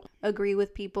don't agree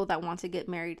with people that want to get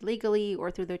married legally or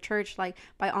through the church. Like,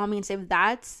 by all means, if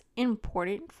that's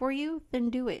important for you, then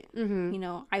do it.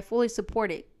 I fully support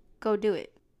it. Go do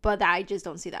it. But I just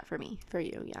don't see that for me. For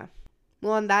you, yeah.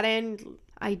 Well, on that end,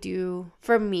 I do,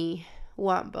 for me,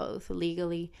 want both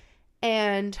legally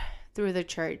and through the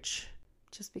church.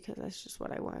 Just because that's just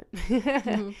what I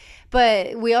want.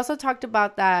 But we also talked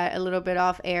about that a little bit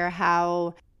off air,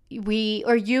 how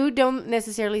you don't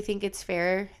necessarily think it's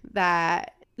fair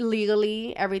that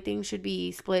legally everything should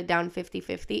be split down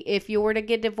 50-50 if you were to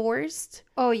get divorced.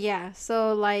 Oh, yeah.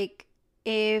 So, like,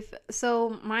 my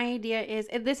idea is,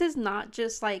 if this is not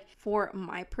just, like, for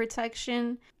my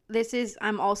protection,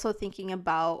 I'm also thinking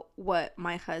about what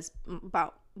my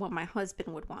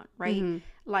husband would want, right?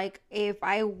 Like, if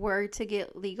I were to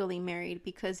get legally married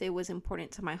because it was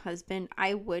important to my husband,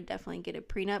 I would definitely get a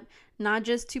prenup, not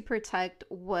just to protect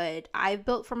what I've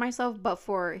built for myself, but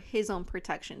for his own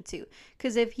protection too.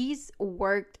 Because if he's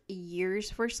worked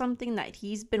years for something that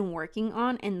he's been working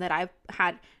on and that I've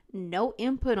had no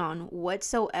input on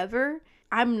whatsoever,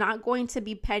 I'm not going to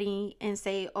be petty and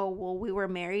say, oh, well, we were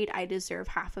married, I deserve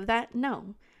half of that.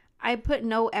 No, I put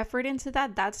no effort into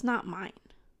that. That's not mine.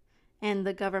 And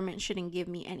the government shouldn't give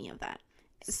me any of that.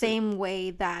 Same way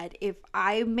that if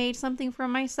I made something for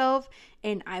myself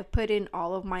and I've put in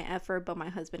all of my effort, but my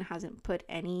husband hasn't put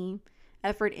any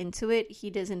effort into it, he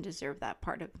doesn't deserve that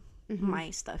part of my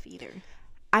stuff either.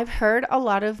 I've heard a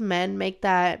lot of men make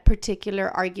that particular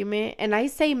argument. And I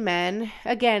say men,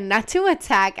 again, not to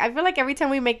attack. I feel like every time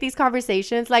we make these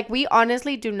conversations, like, we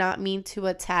honestly do not mean to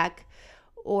attack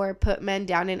or put men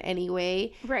down in any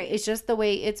way. Right. It's just the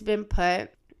way it's been put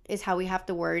is how we have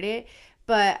to word it.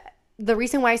 But the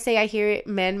reason why I say I hear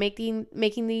men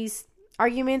making these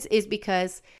arguments is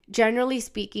because, generally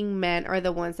speaking, men are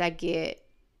the ones that get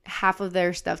half of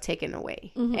their stuff taken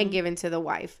away and given to the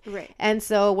wife. Right. And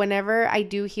so whenever I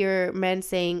do hear men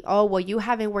saying, oh, well, you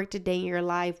haven't worked a day in your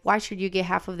life, why should you get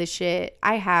half of the shit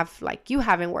I have? Like, you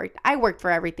haven't worked. I worked for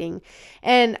everything.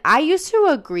 And I used to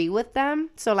agree with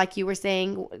them. So like you were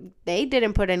saying, they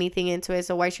didn't put anything into it,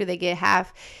 so why should they get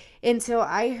half? Until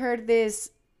I heard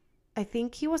this, I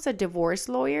think he was a divorce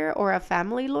lawyer or a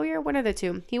family lawyer, one of the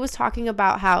two. He was talking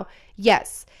about how,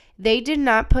 yes, they did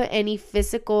not put any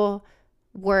physical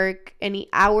work, any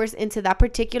hours into that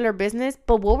particular business,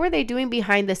 but what were they doing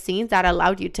behind the scenes that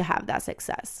allowed you to have that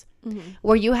success?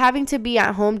 Were you having to be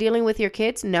at home dealing with your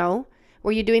kids? No.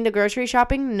 Were you doing the grocery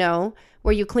shopping? No.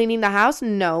 Were you cleaning the house?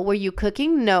 No. Were you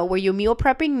cooking? No. Were you meal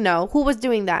prepping? No. Who was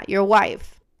doing that? Your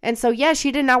wife. And so, yes,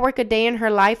 she did not work a day in her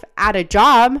life at a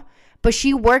job, but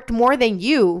she worked more than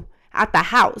you at the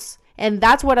house. And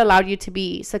that's what allowed you to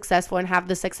be successful and have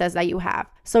the success that you have.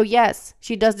 So yes,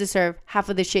 she does deserve half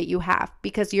of the shit you have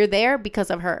because you're there because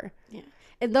of her. Yeah.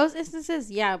 In those instances,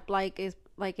 yeah, like if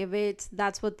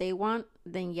that's what they want,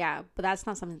 then yeah, but that's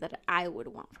not something that I would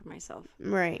want for myself.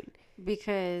 Right.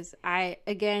 Because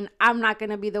I'm not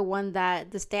going to be the one the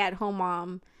stay-at-home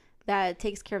mom that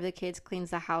takes care of the kids,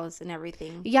 cleans the house and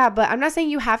everything. Yeah, but I'm not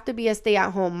saying you have to be a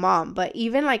stay-at-home mom, but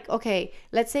even like, okay,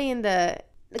 let's say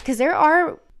because there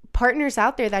are partners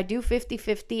out there that do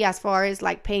 50-50 as far as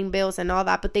like paying bills and all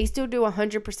that, but they still do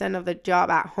 100% of the job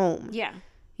at home. Yeah.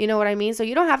 You know what I mean? So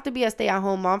you don't have to be a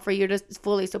stay-at-home mom for you to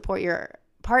fully support your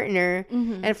partner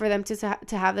and for them to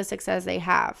have the success they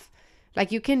have.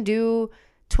 Like you can do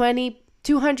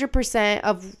 200%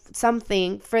 of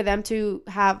something for them to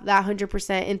have that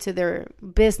 100% into their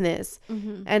business.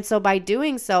 And so by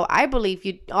doing so, I believe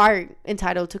you are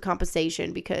entitled to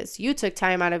compensation because you took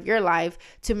time out of your life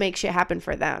to make shit happen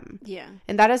for them. Yeah.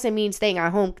 And that doesn't mean staying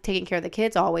at home taking care of the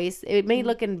kids always. It may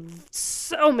look in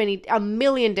a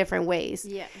million different ways.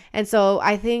 Yeah. And so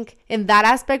I think in that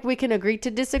aspect we can agree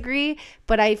to disagree,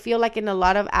 but I feel like in a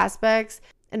lot of aspects,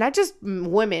 and not just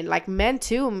women, like men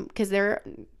too, because they're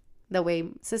the way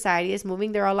society is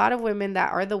moving, there are a lot of women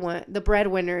that are the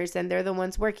breadwinners, and they're the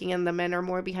ones working, and the men are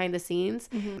more behind the scenes.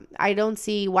 I don't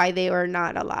see why they are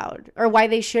not allowed, or why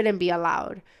they shouldn't be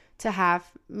allowed to have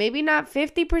maybe not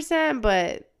 50%,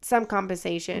 but some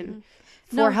compensation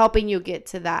for helping you get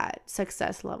to that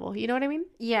success level. You know what I mean?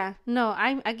 Yeah. No,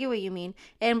 I get what you mean.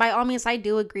 And by all means, I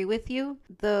do agree with you.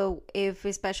 If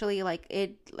especially like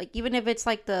even if it's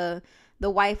like the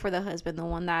wife or the husband, the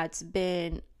one that's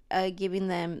been giving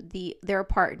them their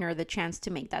partner the chance to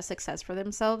make that success for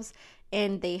themselves,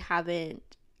 and they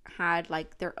haven't had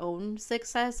like their own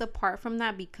success apart from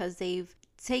that because they've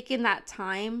taken that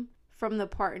time from the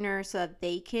partner so that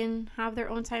they can have their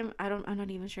own time. I'm not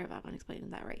even sure if I'm explaining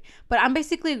that right, but I'm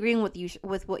basically agreeing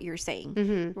with what you're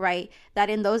saying, right? That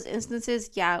in those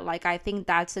instances, yeah, like I think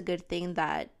that's a good thing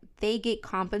that they get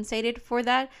compensated for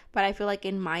that. But I feel like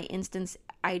in my instance,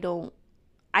 I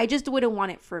just wouldn't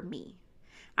want it for me.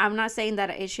 I'm not saying that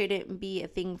it shouldn't be a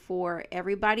thing for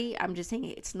everybody. I'm just saying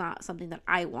it's not something that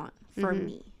I want for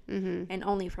me and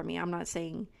only for me. I'm not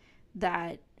saying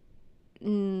that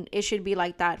it should be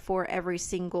like that for every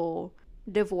single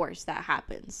divorce that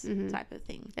happens type of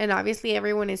thing. And obviously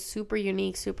everyone is super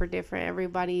unique, super different.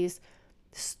 Everybody's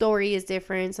story is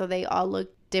different, so they all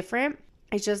look different.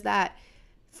 It's just that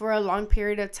for a long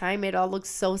period of time, it all looks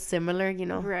so similar, you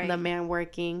know, right. The man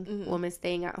working, woman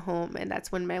staying at home. And that's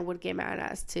when men would get mad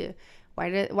as to why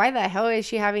the hell is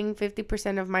she having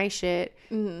 50% of my shit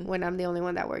when I'm the only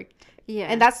one that worked? Yeah.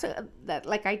 And that's that,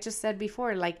 like I just said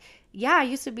before, like, yeah, I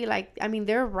used to be like, I mean,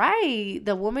 they're right.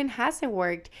 The woman hasn't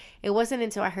worked. It wasn't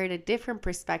until I heard a different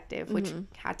perspective, which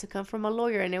had to come from a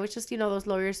lawyer. And it was just, you know, those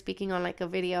lawyers speaking on like a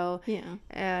video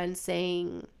and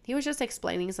saying, he was just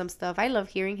explaining some stuff. I love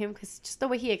hearing him because just the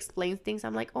way he explains things,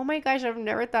 I'm like, oh my gosh, I've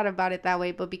never thought about it that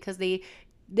way. But because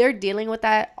they're dealing with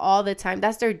that all the time,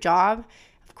 that's their job.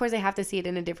 Of course, they have to see it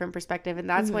in a different perspective. And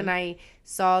that's when I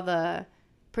saw the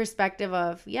perspective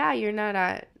of, yeah, you're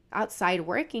not outside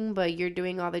working, but you're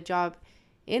doing all the job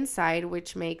inside,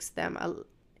 which makes them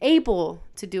able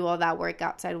to do all that work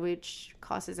outside, which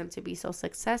causes them to be so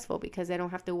successful because they don't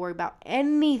have to worry about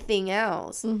anything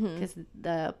else because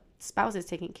the spouse is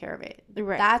taking care of it.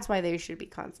 Right. That's why they should be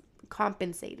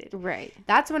compensated. Right.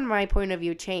 That's when my point of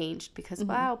view changed because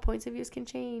wow, points of views can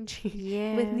change.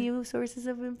 Yeah. With new sources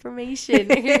of information.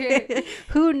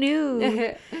 Who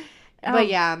knew? But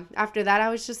yeah, after that, I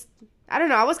was just, I don't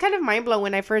know. I was kind of mind blown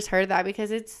when I first heard that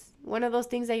because it's one of those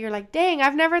things that you're like, dang,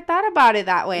 I've never thought about it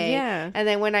that way. Yeah. And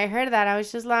then when I heard that, I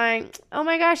was just like, oh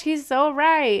my gosh, he's so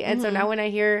right. And so now when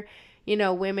I hear, you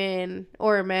know, women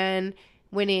or men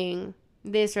winning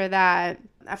this or that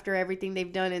after everything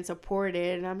they've done and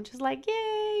supported, and I'm just like,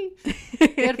 yay.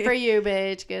 Good for you,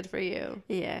 bitch. Good for you.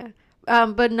 Yeah.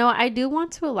 But no, I do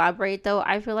want to elaborate though.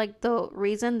 I feel like the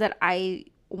reason that I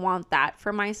want that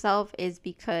for myself is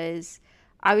because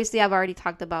obviously I've already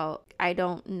talked about I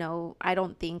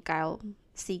don't think I'll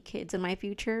see kids in my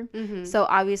future. So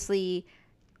obviously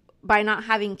by not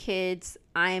having kids,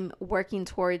 I'm working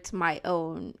towards my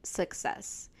own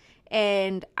success.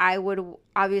 And I would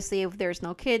obviously, if there's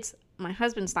no kids, my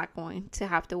husband's not going to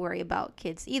have to worry about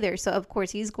kids either. So of course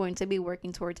he's going to be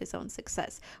working towards his own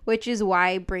success, which is why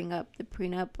I bring up the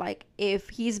prenup. Like if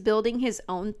he's building his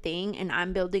own thing and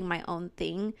I'm building my own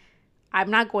thing,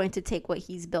 I'm not going to take what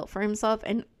he's built for himself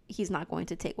and he's not going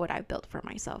to take what I built for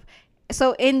myself.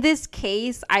 So in this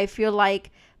case, I feel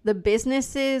like the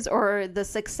businesses or the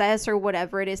success or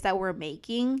whatever it is that we're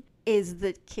making is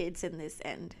the kids in this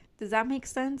end. Does that make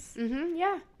sense?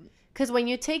 Yeah. Because when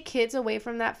you take kids away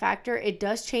from that factor, it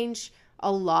does change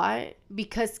a lot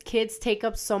because kids take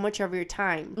up so much of your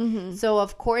time. So,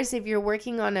 of course, if you're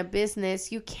working on a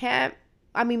business, you can't,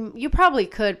 I mean, you probably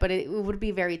could, but it would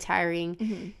be very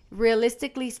tiring.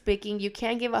 Realistically speaking, you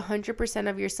can't give 100%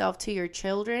 of yourself to your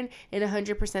children and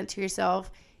 100% to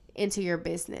yourself into your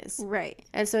business. Right.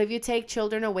 And so if you take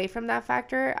children away from that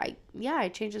factor,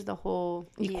 it changes the whole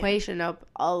equation up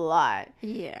a lot.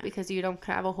 Yeah. Because you don't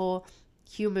have a whole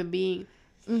human being.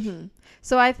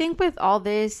 So I think with all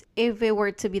this, if it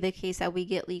were to be the case that we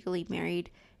get legally married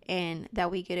and that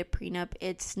we get a prenup,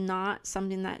 it's not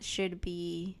something that should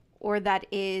be or that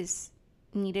is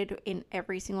needed in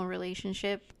every single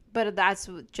relationship. But that's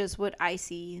just what I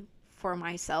see for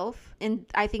myself. And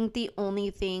I think the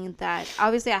only thing that,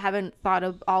 obviously I haven't thought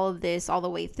of all of this all the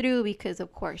way through because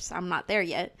of course I'm not there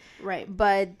yet. Right.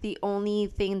 But the only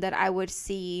thing that I would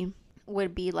see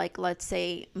would be like, let's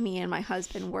say me and my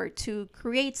husband were to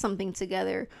create something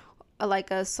together, like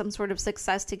some sort of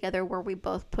success together where we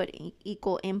both put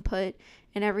equal input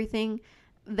and everything,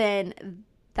 then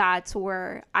that's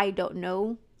where I don't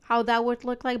know how that would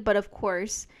look like. But of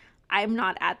course I'm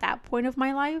not at that point of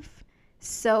my life,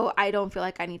 so I don't feel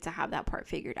like I need to have that part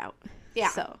figured out. Yeah.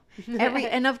 So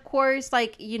and of course,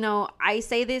 like, you know, I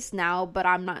say this now, but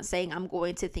I'm not saying I'm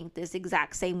going to think this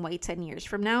exact same way 10 years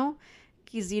from now.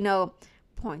 Because, you know,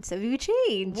 points of view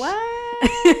change.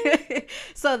 What?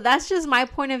 So that's just my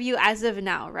point of view as of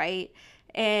now, right?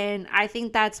 And I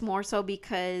think that's more so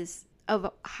because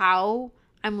of how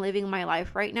I'm living my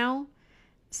life right now.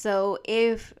 So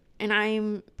and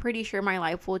I'm pretty sure my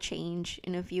life will change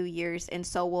in a few years, and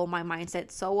so will my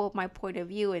mindset, so will my point of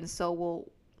view, and so will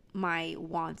my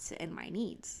wants and my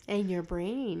needs. And your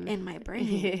brain. And my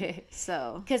brain.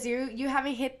 So. Because you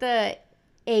haven't hit the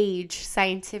age,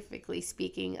 scientifically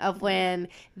speaking, of when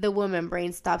the woman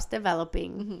brain stops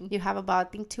developing. You have about, I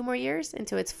think, 2 more years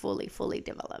until it's fully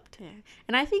developed. Yeah.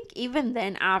 And I think even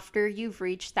then, after you've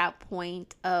reached that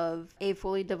point of a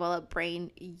fully developed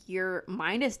brain, your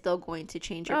mind is still going to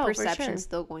change. Your perception is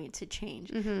still going to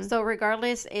change. So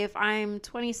regardless if I'm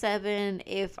 27,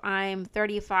 if I'm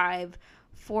 35,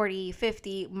 40,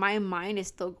 50, my mind is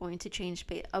still going to change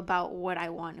about what I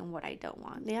want and what I don't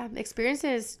want. Yeah.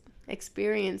 Experiences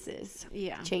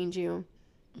change you.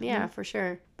 Yeah, for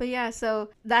sure. But yeah, so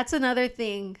that's another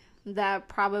thing that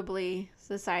probably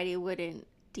society wouldn't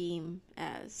deem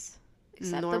as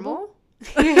acceptable. Normal?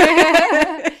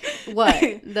 What?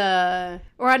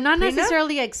 Or not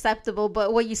necessarily acceptable,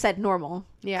 but what you said, normal.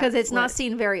 Yeah. Because it's not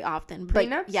seen very often. But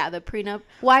prenups? Yeah, the prenup.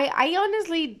 Why, I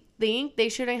honestly think they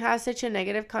shouldn't have such a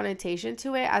negative connotation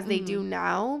to it as they do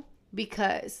now,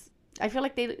 because I feel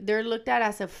like they're looked at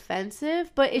as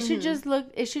offensive, but it should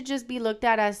just be looked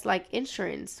at as like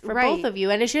insurance for both of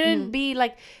you. And it shouldn't be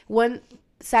like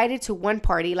one-sided to one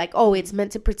party, like, oh, it's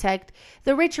meant to protect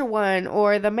the richer one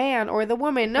or the man or the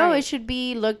woman. No, it should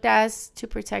be looked as to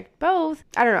protect both.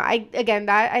 I don't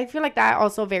know. I feel like that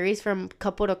also varies from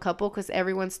couple to couple because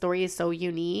everyone's story is so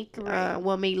unique.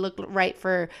 What may look right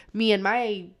for me and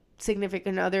my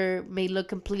significant other may look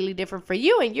completely different for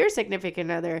you and your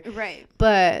significant other. Right.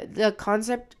 But the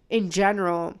concept in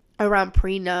general around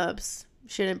prenups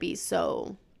shouldn't be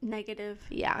so negative.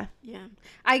 Yeah.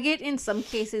 I get in some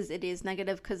cases it is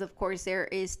negative because of course there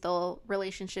is still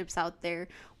relationships out there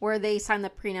where they sign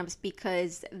the prenups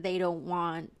because they don't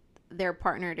want their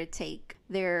partner to take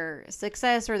their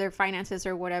success or their finances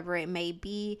or whatever it may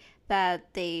be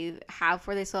that they have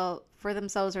for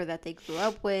themselves or that they grew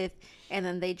up with, and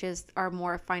then they just are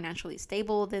more financially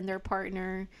stable than their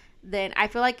partner. Then I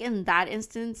feel like in that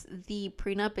instance the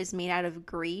prenup is made out of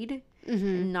greed,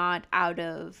 not out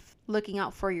of looking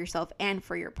out for yourself and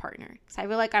for your partner. So I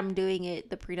feel like I'm doing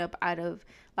the prenup out of,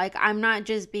 like, I'm not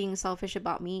just being selfish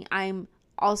about me, I'm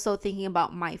also thinking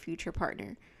about my future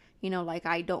partner. You know, like,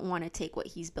 I don't want to take what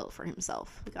he's built for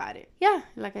himself. Got it. Yeah,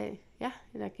 like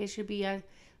it should be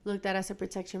looked at as a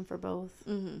protection for both,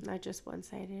 not just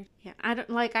one-sided. Yeah,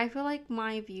 I feel like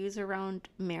my views around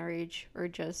marriage or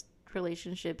just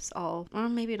relationships, or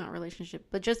maybe not relationship,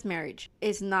 but just marriage,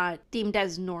 is not deemed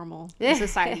as normal in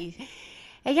society.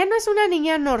 Ella no es una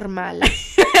niña normal.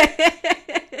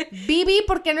 Bibi,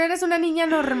 ¿por qué no eres una niña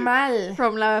normal?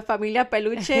 From La Familia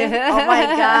Peluche. Oh my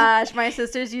gosh, my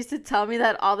sisters used to tell me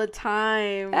that all the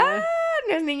time. No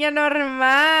es niña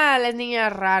normal, es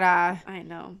niña rara. I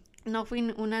know. No fui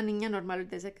una niña normal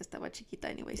desde que estaba chiquita,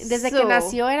 anyways. Desde que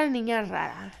nació era niña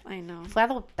rara. I know. Fue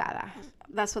adoptada.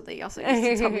 That's what they also used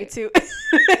to tell me too.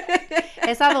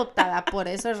 Es adoptada, por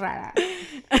eso es rara.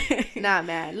 Nah,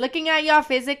 man. Looking at y'all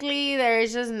physically, there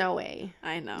is just no way.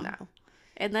 I know. No.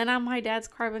 And then on my dad's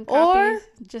carbon copy, Or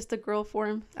just a girl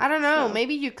form. I don't know. So-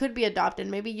 Maybe you could be adopted.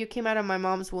 Maybe you came out of my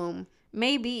mom's womb.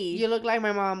 Maybe. You look like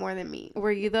my mom more than me.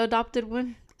 Were you the adopted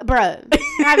one? Bruh,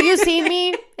 have you seen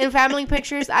me in family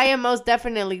pictures? I am most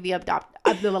definitely the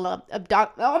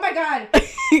oh my God.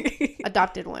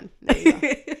 Adopted one. There you go.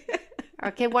 I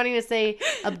kept wanting to say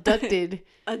abducted.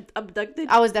 Abducted?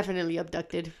 I was definitely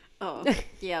abducted. Oh,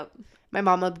 yep. My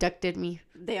mom abducted me.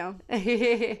 Damn.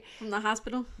 From the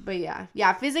hospital? But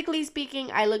yeah, physically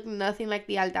speaking, I look nothing like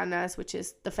the Aldanas, which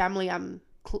is the family I'm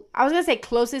I was gonna say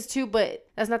closest to, but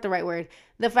that's not the right word.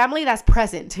 The family that's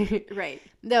present. Right.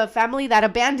 The family that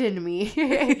abandoned me.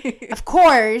 Of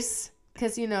course,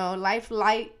 because life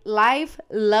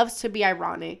loves to be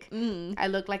ironic. I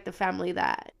look like the family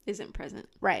that isn't present.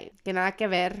 Right. Que nada que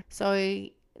ver.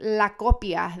 Soy la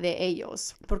copia de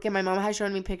ellos. Porque my mom has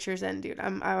shown me pictures, and dude,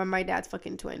 I'm my dad's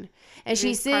fucking twin. And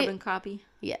she said, carbon copy.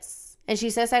 Yes. And she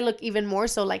says I look even more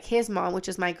so like his mom, which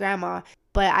is my grandma.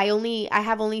 But I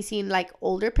have only seen like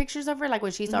older pictures of her, like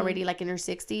when she's already like in her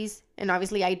 60s. And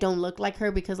obviously I don't look like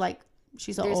her because like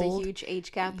she's so old. There's a huge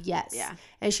age gap. Yes. Yeah.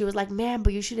 And she was like, man,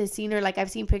 but you should have seen her. Like I've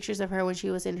seen pictures of her when she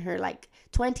was in her like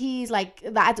 20s. Like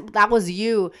that was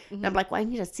you. And I'm like, well, I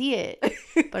need to see it.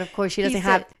 But of course she doesn't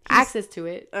have access to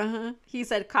it. He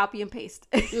said copy and paste.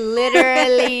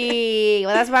 Literally.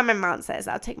 Well, that's what my mom says.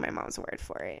 I'll take my mom's word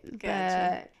for it.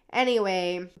 Gotcha. But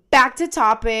anyway, back to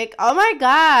topic. Oh my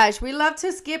gosh, we love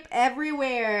to skip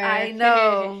everywhere. I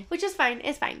know. Which is fine.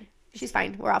 It's fine. She's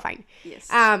fine. We're all fine. Yes.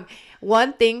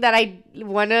 One thing that I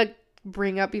want to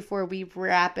bring up before we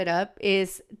wrap it up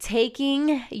is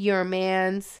taking your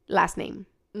man's last name.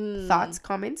 Thoughts,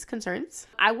 comments, concerns?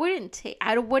 I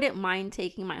wouldn't mind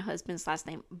taking my husband's last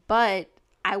name, but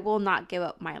I will not give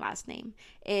up my last name.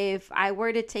 If I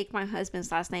were to take my husband's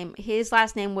last name, his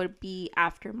last name would be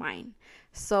after mine.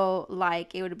 So,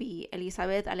 like, it would be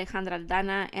Elizabeth Alejandra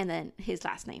Aldana and then his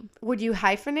last name. Would you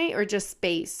hyphenate or just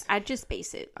space? I'd just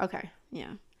space it. Okay.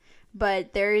 Yeah.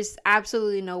 But there's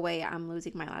absolutely no way I'm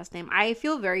losing my last name. I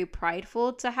feel very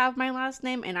prideful to have my last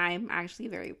name, and I'm actually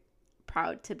very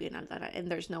proud to be an Aldana, and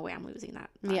there's no way I'm losing that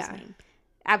last name.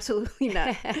 Absolutely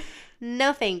not.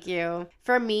 No, thank you.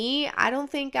 For me, I don't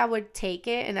think I would take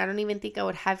it, and I don't even think I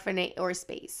would hyphenate or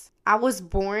space. I was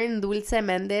born Dulce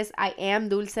Mendez. I am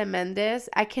Dulce Mendez.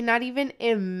 I cannot even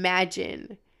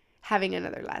imagine having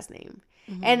another last name.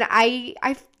 And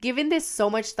I've given this so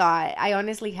much thought. I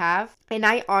honestly have. And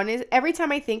every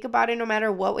time I think about it, no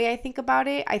matter what way I think about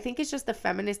it, I think it's just the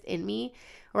feminist in me,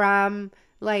 where I'm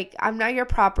like, I'm not your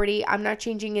property. I'm not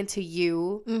changing into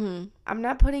you. I'm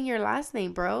not putting your last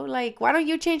name, bro. Like, why don't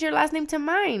you change your last name to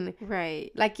mine?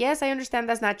 Right. Like, yes, I understand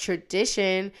that's not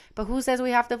tradition, but who says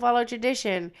we have to follow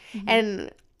tradition?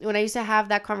 And when I used to have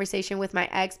that conversation with my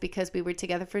ex, because we were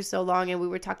together for so long and we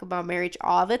would talk about marriage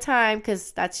all the time,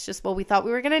 because that's just what we thought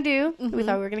we were going to do. We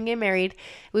thought we were going to get married.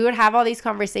 We would have all these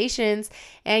conversations,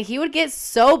 and he would get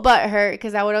so butthurt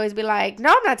because I would always be like, no,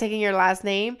 I'm not taking your last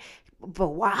name. But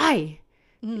why?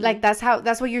 Like, that's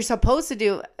what you're supposed to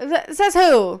do. Says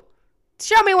who?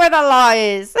 Show me where the law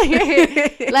is.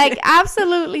 Like,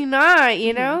 absolutely not,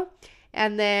 you know?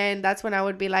 And then that's when I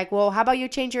would be like, well, how about you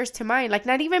change yours to mine? Like,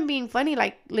 not even being funny,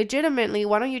 like, legitimately,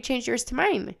 why don't you change yours to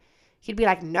mine? He'd be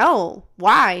like, no.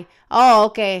 Why? Oh,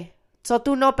 okay. So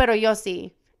tú no, pero yo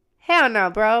sí. Hell no,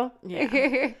 bro.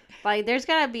 Yeah. Like, there's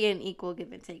got to be an equal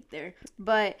give and take there.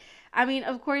 But, I mean,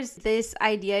 of course, this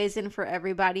idea isn't for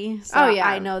everybody. So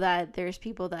I know that there's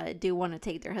people that do want to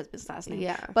take their husband's last name.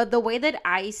 Yeah. But the way that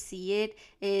I see it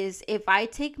is, if I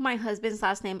take my husband's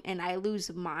last name and I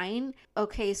lose mine,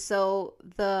 okay, so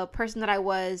the person that I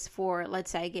was for, let's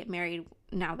say I get married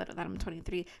now that I'm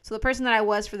 23. So the person that I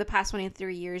was for the past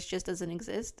 23 years just doesn't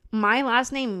exist. My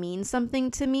last name means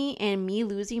something to me, and me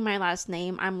losing my last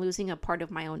name, I'm losing a part of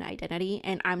my own identity,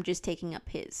 and I'm just taking up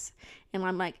his. And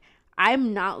I'm like,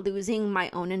 I'm not losing my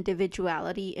own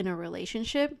individuality in a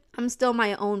relationship. I'm still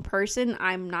my own person.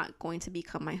 I'm not going to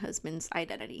become my husband's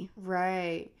identity.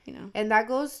 Right. You know? And that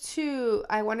goes to,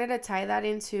 I wanted to tie that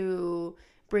into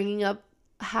bringing up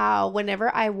how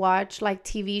whenever I watch like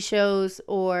TV shows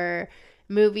or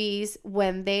movies,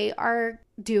 when they are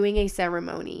doing a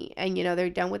ceremony and, you know, they're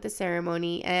done with the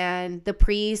ceremony and the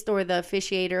priest or the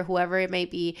officiator, whoever it may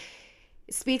be,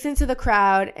 speaks into the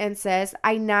crowd and says,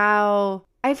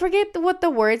 I forget what the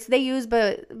words they use,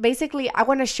 but basically, I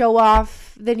want to show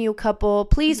off the new couple.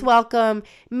 Please welcome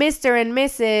Mr. and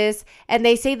Mrs. And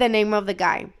they say the name of the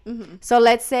guy. So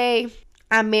let's say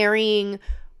I'm marrying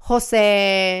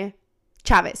Jose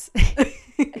Chavez.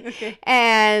 Okay.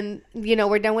 And, you know,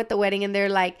 we're done with the wedding and they're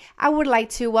like, I would like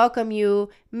to welcome you,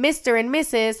 Mr. and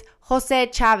Mrs. Jose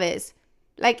Chavez.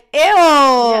 Like, ew.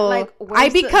 like, I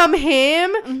become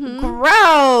him?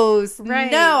 Gross.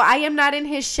 Right. No, I am not in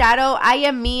his shadow. I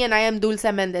am me, and I am Dulce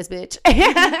Mendez, bitch.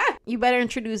 You better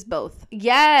introduce both.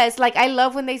 Yes. Like, I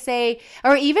love when they say,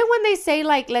 or even when they say,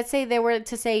 like, let's say they were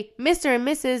to say Mr. and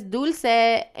Mrs. Dulce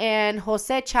and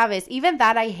Jose Chavez. Even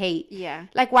that I hate. Yeah.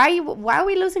 Like, why are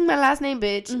we losing my last name,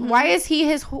 bitch? Why is he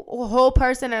his whole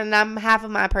person and I'm half of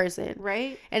my person?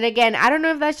 Right. And again, I don't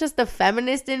know if that's just the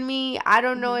feminist in me. I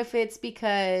don't know if it's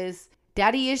because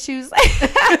daddy issues.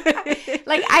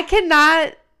 Like, I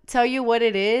cannot tell you what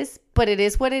it is, but it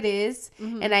is what it is.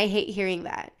 And I hate hearing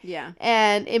that. Yeah.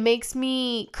 And it makes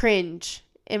me cringe.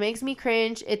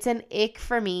 It's an ick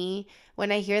for me.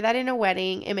 When I hear that in a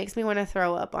wedding, it makes me want to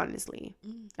throw up, honestly.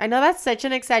 I know that's such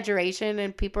an exaggeration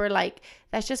and people are like,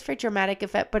 that's just for dramatic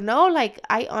effect. But no, like,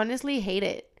 I honestly hate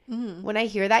it. When I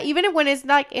hear that, even when it's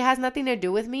like, it has nothing to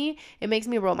do with me, it makes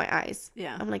me roll my eyes.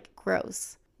 Yeah. I'm like,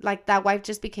 gross. Like, that wife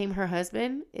just became her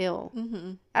husband. Ew.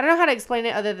 I don't know how to explain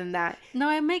it other than that. No,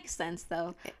 it makes sense,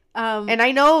 though. And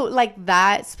I know, like,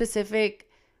 that specific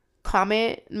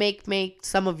comment make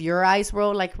some of your eyes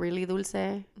roll, like, really,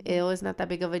 Dulce? It was not that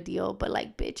big of a deal, but,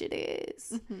 like, bitch, it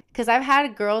is. Because I've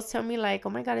had girls tell me, like, oh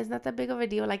my god, it's not that big of a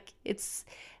deal. Like, it's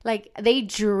like they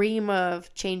dream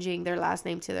of changing their last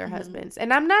name to their husbands,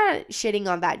 and I'm not shitting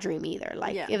on that dream either.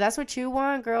 Like, if that's what you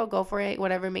want, girl, go for it.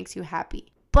 Whatever makes you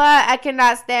happy. But I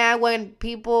cannot stand when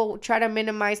people try to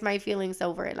minimize my feelings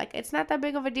over it. Like, it's not that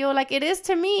big of a deal. Like, it is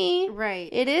to me. Right.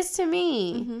 It is to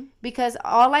me. Because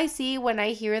all I see when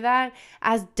I hear that,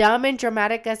 as dumb and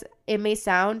dramatic as it may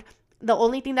sound, the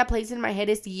only thing that plays in my head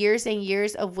is years and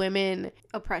years of women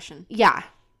oppression. Yeah.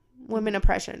 Women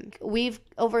oppression. We've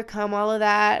overcome all of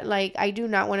that. Like, I do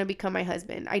not want to become my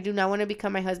husband. I do not want to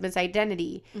become my husband's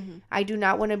identity. I do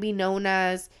not want to be known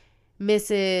as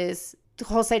Mrs.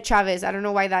 Jose Chavez. I don't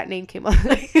know why that name came up.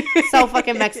 So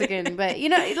fucking Mexican. But, you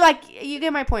know, like, you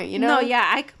get my point, you know? No, yeah,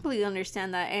 I completely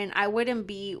understand that. And I wouldn't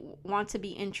want to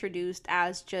be introduced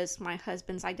as just my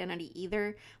husband's identity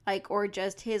either. Like, or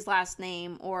just his last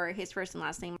name or his first and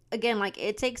last name. Again, like,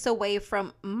 it takes away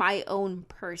from my own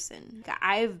person.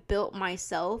 I've built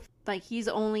myself. Like, he's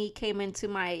only came into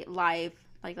my life,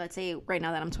 like, let's say right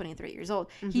now that I'm 23 years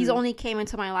old. He's only came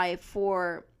into my life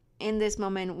for... in this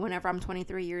moment whenever I'm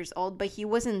 23 years old, but he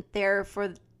wasn't there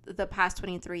for the past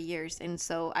 23 years. And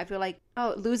so I feel like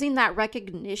losing that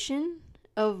recognition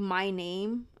of my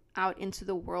name out into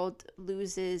the world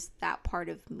loses that part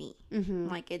of me.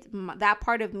 Like, that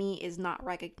part of me is not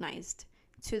recognized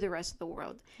to the rest of the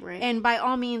world. Right. And by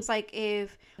all means, like,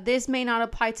 if this may not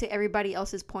apply to everybody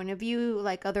else's point of view,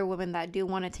 like other women that do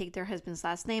want to take their husband's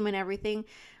last name and everything,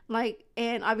 like,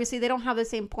 and obviously they don't have the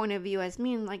same point of view as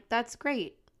me, and like, that's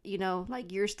great. You know,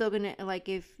 like, you're still gonna, like,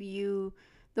 if you,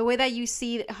 the way that you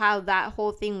see how that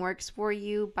whole thing works for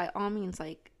you, by all means,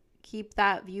 like, keep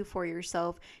that view for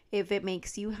yourself. If it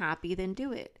makes you happy, then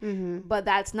do it. But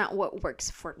that's not what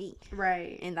works for me.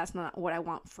 Right. And that's not what I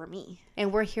want for me.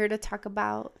 And we're here to talk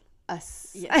about us.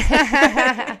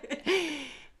 Yes.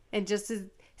 And just to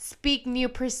speak new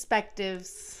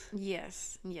perspectives.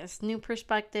 Yes. New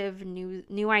perspective,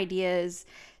 new ideas.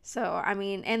 So, I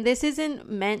mean, and this isn't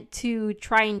meant to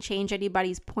try and change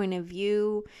anybody's point of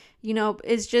view. You know,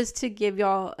 it's just to give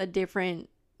y'all a different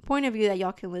point of view that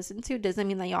y'all can listen to. Doesn't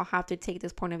mean that y'all have to take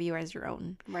this point of view as your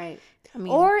own. Right. I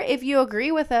mean, or if you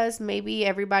agree with us, maybe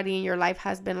everybody in your life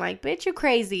has been like, bitch, you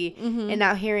crazy. And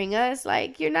now hearing us,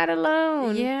 like, you're not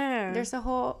alone. Yeah. There's a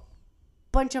whole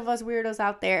bunch of us weirdos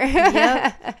out there.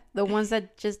 Yep. The ones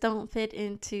that just don't fit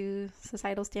into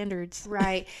societal standards.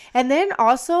 Right. And then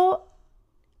also,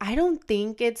 I don't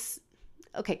think it's,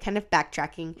 okay, kind of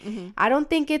backtracking. I don't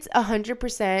think it's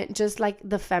 100% just like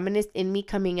the feminist in me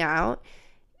coming out.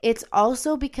 It's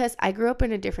also because I grew up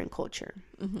in a different culture.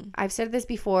 I've said this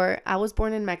before. I was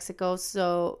born in Mexico.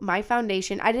 So my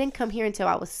foundation, I didn't come here until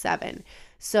I was 7.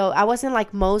 So I wasn't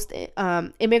like most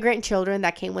immigrant children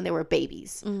that came when they were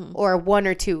babies or 1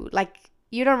 or 2. Like,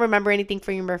 you don't remember anything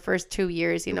from your first 2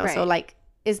 years, you know? Right. So like,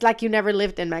 it's like you never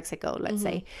lived in Mexico, let's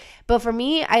say. But for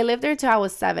me, I lived there until I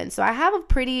was 7. So I have a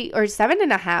pretty, or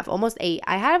 7.5, almost 8.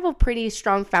 I have a pretty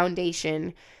strong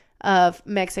foundation of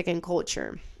Mexican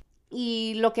culture.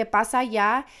 Y lo que pasa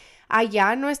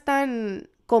allá no es tan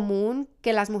común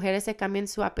que las mujeres se cambien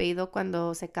su apellido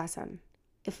cuando se casan.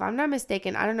 If I'm not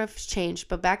mistaken, I don't know if it's changed,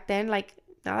 but back then, like,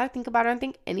 now that I think about it, I don't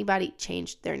think anybody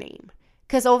changed their name.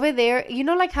 Because over there, you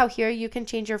know, like how here you can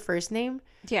change your first name?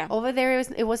 Yeah. Over there,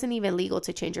 it wasn't even legal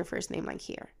to change your first name like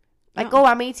here. Like, oh,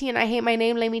 I'm 18, I hate my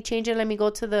name, let me change it, let me go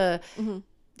to the,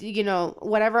 you know,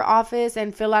 whatever office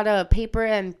and fill out a paper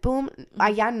and boom.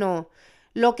 Allá no.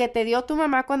 Lo que te dio tu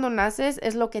mamá cuando naces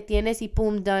es lo que tienes y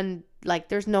boom, done. Like,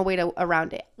 there's no way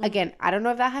around it. Again, I don't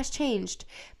know if that has changed,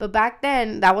 but back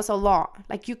then, that was a law.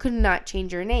 Like, you could not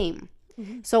change your name.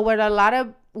 So what a lot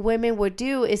of women would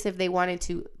do is if they wanted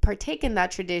to partake in that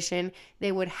tradition,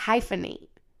 they would hyphenate.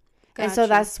 Gotcha. And so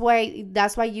that's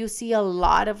why you see a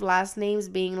lot of last names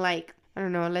being like, I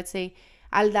don't know, let's say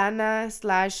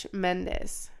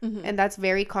Aldana/Mendez. And that's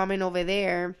very common over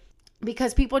there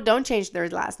because people don't change their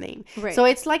last name. Right. So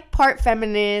it's like part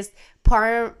feminist,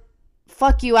 part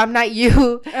fuck you, I'm not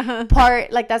you,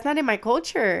 part like that's not in my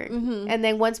culture. And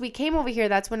then once we came over here,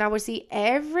 that's when I would see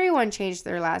everyone change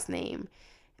their last name.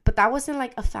 But that wasn't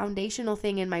like a foundational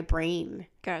thing in my brain.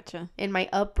 Gotcha. In my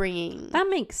upbringing. That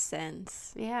makes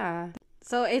sense. Yeah.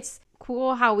 So it's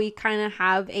cool how we kind of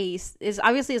have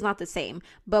obviously it's not the same,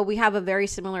 but we have a very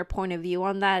similar point of view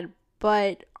on that.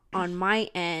 But on my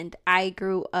end, I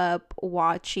grew up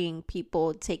watching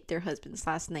people take their husband's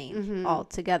last name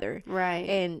altogether. Right.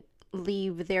 And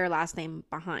leave their last name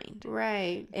behind.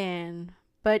 Right.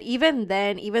 But even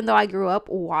then, even though I grew up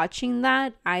watching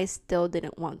that, I still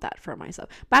didn't want that for myself.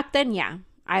 Back then, yeah,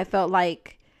 I felt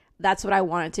like that's what I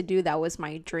wanted to do. That was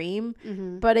my dream.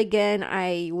 But again,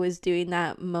 I was doing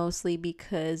that mostly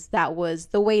because that was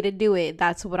the way to do it.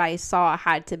 That's what I saw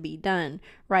had to be done,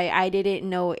 right? I didn't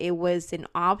know it was an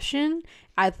option.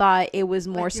 I thought it was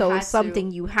more so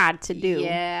something you had to do.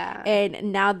 Yeah.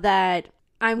 And now that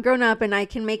I'm grown up and I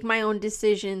can make my own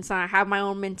decisions, I have my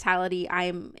own mentality,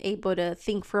 I'm able to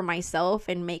think for myself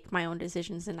and make my own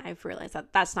decisions, and I've realized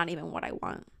that that's not even what I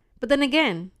want. But then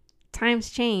again, times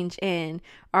change and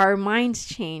our minds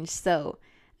change. So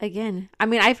again, I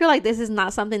mean, I feel like this is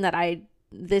not something that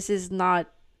this is not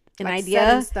an like idea.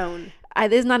 Set in stone.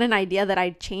 This is not an idea that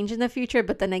I'd change in the future.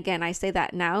 But then again, I say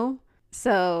that now.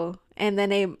 So, and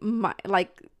then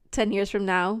like 10 years from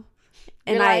now.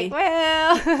 And you're like,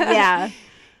 well, yeah.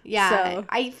 Yeah, so.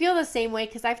 I feel the same way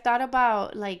because I've thought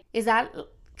about, like, is that,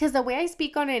 because the way I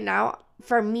speak on it now,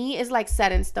 for me, is like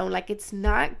set in stone. Like, it's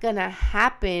not gonna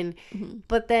happen.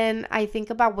 But then I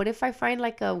think about, what if I find,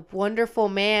 like, a wonderful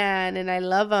man and I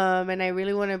love him and I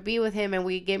really want to be with him and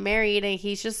we get married and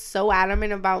he's just so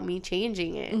adamant about me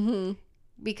changing it.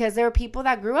 Because there are people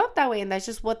that grew up that way and that's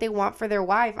just what they want for their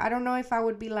wife. I don't know if I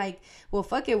would be like, well,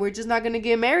 fuck it, we're just not gonna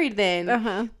get married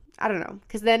then. I don't know.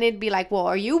 Because then it'd be like, well,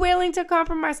 are you willing to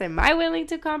compromise? Am I willing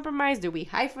to compromise? Do we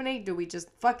hyphenate? Do we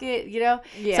just fuck it? You know?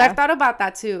 Yeah. So I've thought about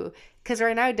that too. Because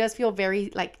right now it does feel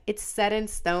very, like, it's set in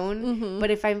stone.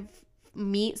 But if I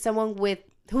meet someone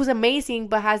who's amazing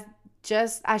but has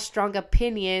just a strong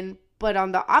opinion, but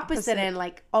on the opposite end,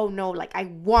 like, oh no, like, I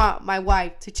want my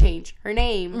wife to change her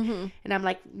name. And I'm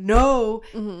like, no.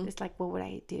 It's like, what would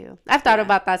I do? I've thought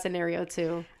about that scenario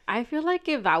too. I feel like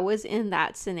if I was in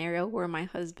that scenario where my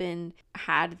husband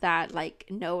had that, like,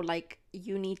 no, like,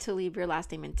 you need to leave your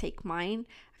last name and take mine,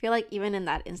 I feel like even in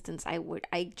that instance, I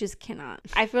just cannot.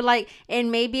 I feel like,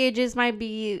 and maybe it just might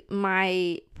be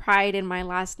my pride in my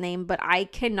last name, but I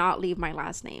cannot leave my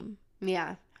last name.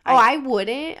 Yeah. I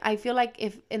wouldn't. I feel like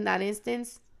if in that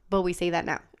instance, but we say that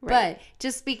now. Right. But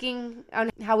just speaking on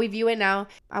how we view it now,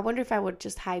 I wonder if I would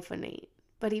just hyphenate.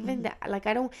 But even that, like,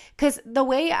 I don't, because the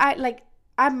way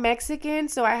I'm Mexican,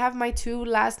 so I have my two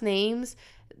last names.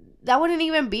 That wouldn't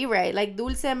even be right. Like,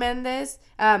 Dulce Mendez,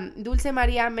 Dulce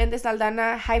Maria Mendez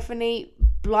Aldana, hyphenate,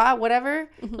 blah, whatever.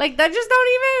 Like, that just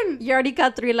don't even. You already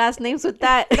got 3 last names with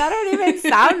that. That don't even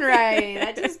sound right.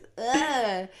 That just,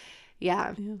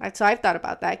 Yeah. So I've thought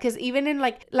about that. Because even in,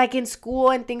 like in school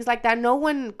and things like that, no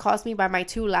one calls me by my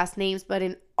 2 last names. But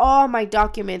in all my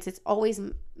documents, it's always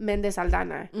Mendez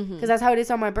Aldana. Because that's how it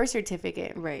is on my birth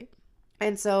certificate. Right.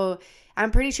 And so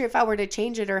I'm pretty sure if I were to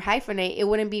change it or hyphenate, it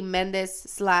wouldn't be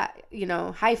Mendez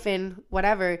hyphen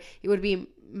whatever. It would be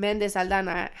Mendez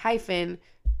Aldana hyphen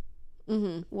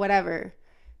whatever.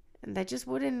 And that just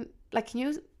wouldn't, like, can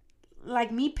you,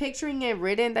 like, me picturing it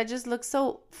written, that just looks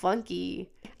so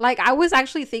funky. Like, I was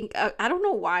actually I don't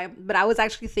know why, but I was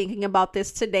actually thinking about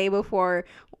this today before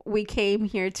we came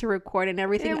here to record and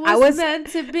everything. I was meant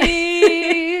to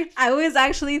be. I was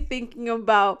actually thinking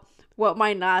about what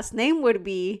my last name would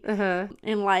be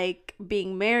and, like,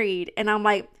 being married, and I'm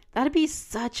like, that'd be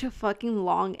such a fucking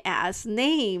long ass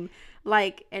name,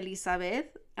 like Elizabeth,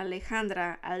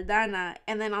 Alejandra, Aldana,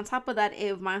 and then on top of that,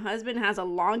 if my husband has a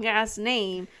long ass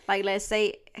name, like, let's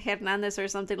say Hernandez or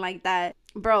something like that,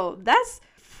 bro, that's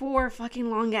 4 fucking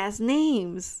long ass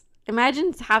names.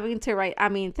 Imagine having to write. I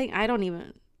mean, I don't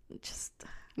even just.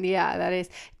 Yeah, that is.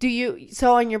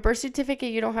 So on your birth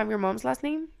certificate, you don't have your mom's last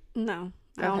name? No.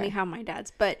 I only have my dad's,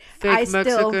 but fake I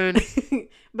still, Mexican.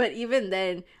 But even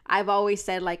then, I've always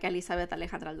said, like, Elizabeth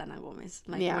Alejandra Aldana Gomez,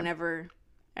 like, whenever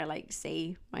I like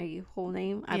say my whole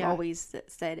name, I've always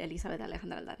said Elizabeth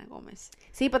Alejandra Aldana Gomez.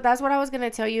 See, but that's what I was gonna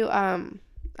tell you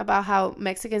about how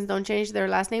Mexicans don't change their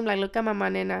last name. Like, look at Mama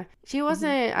Nena. She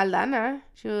wasn't Aldana.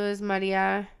 She was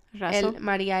Maria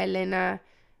Elena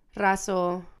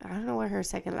Razo. I don't know what her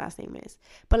second last name is.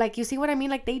 But, like, you see what I mean?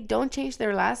 Like, they don't change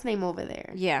their last name over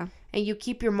there. Yeah. And you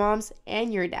keep your mom's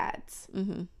and your dad's.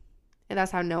 Mm-hmm. And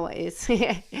that's how Noah is.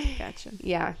 Gotcha.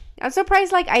 Yeah. I'm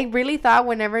surprised. Like, I really thought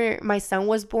whenever my son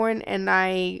was born and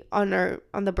on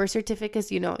the birth certificates,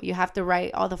 you know, you have to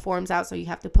write all the forms out. So you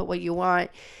have to put what you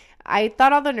want. I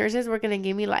thought all the nurses were going to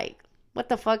give me like, what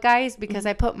the fuck, guys? Because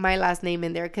I put my last name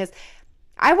in there. Because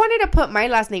I wanted to put my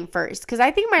last name first. Because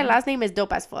I think my last name is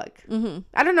dope as fuck. Mm-hmm.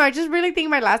 I don't know. I just really think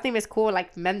my last name is cool.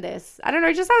 Like Mendez. I don't know.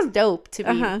 It just sounds dope to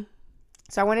me. Uh-huh.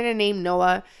 So I wanted to name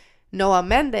Noah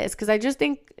Mendez, because I just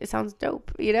think it sounds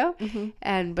dope, you know?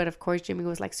 Mm-hmm. But of course Jimmy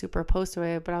was like super opposed to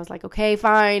it, but I was like, okay,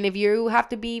 fine, if you have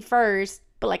to be first,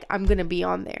 but like I'm gonna be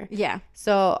on there. Yeah.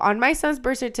 So on my son's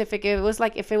birth certificate, it was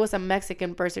like if it was a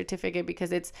Mexican birth certificate,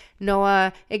 because it's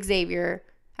Noah Xavier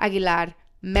Aguilar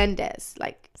Mendez.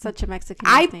 Like, such a Mexican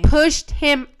name. Pushed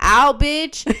him out,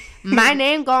 bitch. My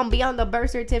name gonna be on the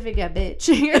birth certificate, bitch.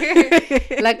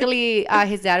 Luckily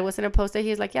his dad wasn't opposed to it. He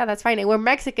was like, yeah, that's fine, and we're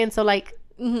Mexican, so like,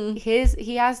 mm-hmm.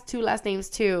 He has two last names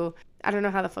too. I don't know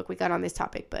how the fuck we got on this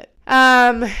topic, but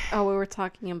we were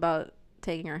talking about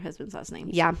taking our husband's last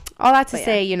names. Yeah, all that to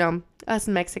say, you know, us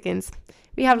Mexicans,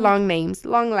 we have long names,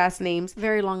 long last names,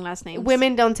 very long last names.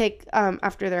 Women don't take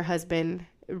after their husband,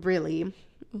 really.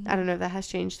 Mm-hmm. I don't know if that has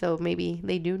changed, so maybe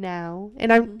they do now,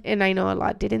 and I know a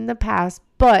lot did in the past,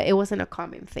 but it wasn't a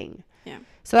common thing. Yeah.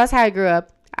 So that's how I grew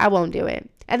up. I won't do it.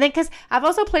 And then, because I've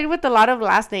also played with a lot of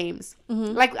last names.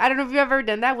 Mm-hmm. Like, I don't know if you've ever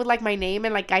done that with, like, my name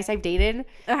and, like, guys I've dated.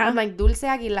 Uh-huh. I'm like, Dulce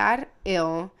Aguilar,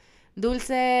 ew.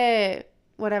 Dulce,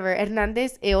 whatever,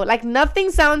 Hernandez, ew. Like,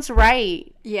 nothing sounds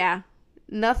right. Yeah.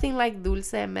 Nothing like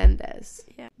Dulce Mendez.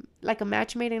 Yeah. Like a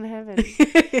match made in heaven.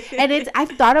 And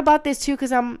I've thought about this, too,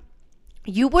 because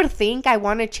you would think I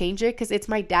want to change it because it's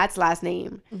my dad's last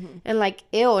name. Mm-hmm. And like,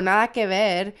 ew, nada que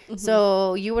ver. Mm-hmm.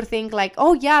 So you would think like,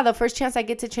 oh yeah, the first chance I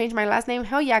get to change my last name,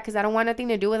 hell yeah, because I don't want nothing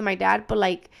to do with my dad. But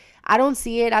like, I don't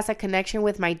see it as a connection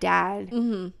with my dad.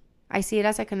 Mm-hmm. I see it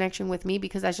as a connection with me,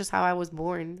 because that's just how I was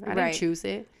born. I didn't choose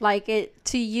it. Like, it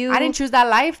to you, I didn't choose that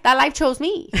life. That life chose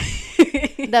me.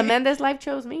 The Mendez life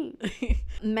chose me.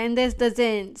 Mendez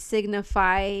doesn't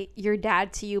signify your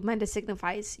dad to you. Mendez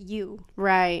signifies you.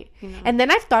 Right. You know? And then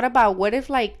I've thought about, what if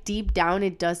like deep down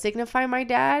it does signify my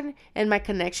dad and my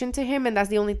connection to him, and that's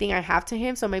the only thing I have to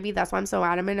him. So maybe that's why I'm so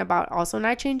adamant about also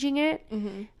not changing it.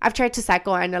 Mm-hmm. I've tried to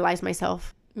psychoanalyze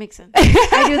myself. Makes sense.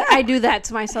 I do that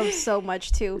to myself so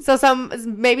much too. So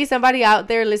maybe somebody out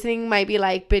there listening might be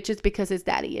like, bitch, it's because it's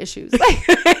daddy issues. Like,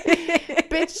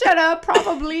 bitch, shut up.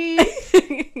 Probably.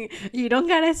 You don't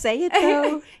gotta say it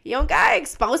though. You don't gotta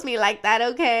expose me like that,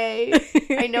 okay?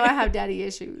 I know I have daddy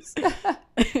issues.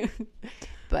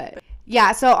 But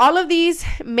yeah, so all of these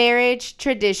marriage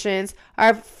traditions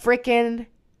are freaking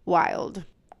wild.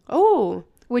 Oh,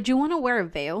 would you want to wear a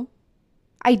veil?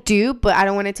 I do, but I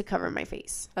don't want it to cover my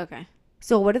face. Okay.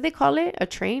 So what do they call it? A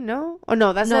train? No? Oh,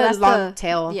 no, that's a long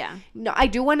tail. Yeah. No, I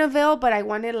do want a veil, but I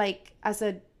want it like as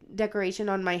a decoration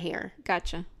on my hair.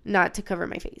 Gotcha. Not to cover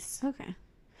my face. Okay.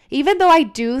 Even though I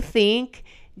do think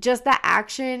just the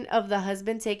action of the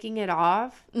husband taking it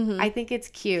off, mm-hmm. I think it's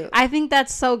cute. I think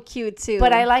that's so cute too.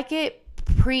 But I like it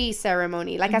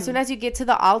pre-ceremony, like, mm-hmm. as soon as you get to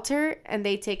the altar and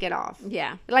they take it off.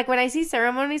 Yeah. Like, when I see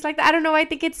ceremonies like that, I don't know, I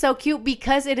think it's so cute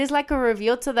because it is like a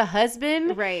reveal to the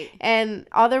husband. Right. And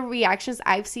all the reactions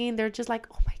I've seen, they're just like,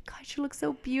 oh my gosh, you look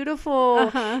so beautiful.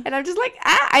 Uh-huh. And I'm just like,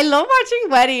 I love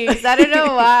watching weddings. I don't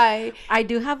know why. I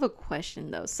do have a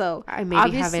question though. So I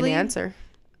maybe have an answer.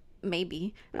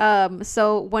 Maybe.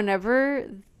 So whenever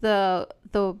the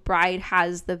bride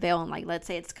has the veil, and like, let's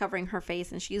say it's covering her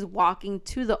face and she's walking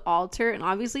to the altar, and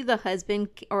obviously the husband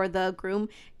or the groom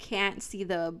can't see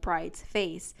the bride's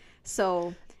face.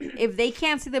 So if they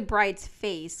can't see the bride's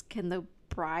face, can the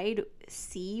bride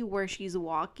see where she's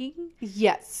walking?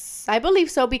 Yes, I believe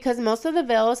so, because most of the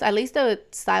veils, at least the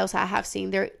styles I have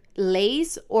seen, they're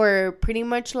lace or pretty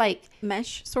much like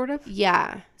mesh, sort of.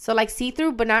 Yeah, so like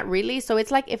see-through, but not really. So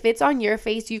it's like, if it's on your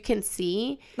face, you can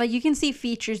see, like, you can see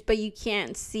features, but you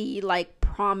can't see like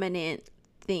prominent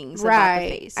things right about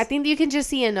the face. I think you can just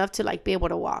see enough to like be able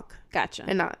to walk. Gotcha.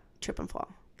 And not trip and fall.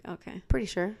 Okay. Pretty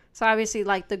sure. So obviously,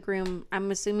 like, the groom,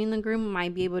 I'm assuming the groom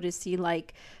might be able to see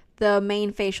like the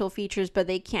main facial features, but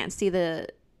they can't see the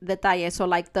detalles. So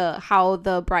like how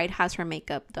the bride has her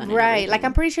makeup done. Right. Like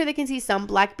I'm pretty sure they can see some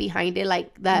black behind it,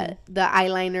 like the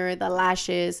eyeliner, the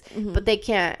lashes, but they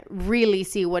can't really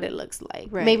see what it looks like.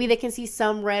 Right. Maybe they can see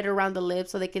some red around the lip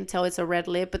so they can tell it's a red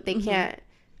lip, but they can't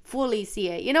fully see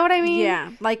it. You know what I mean?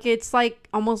 Yeah. Like it's like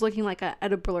almost looking like at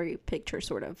a blurry picture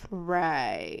sort of.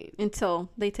 Right. Until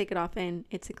they take it off and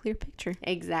it's a clear picture.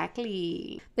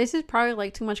 Exactly. This is probably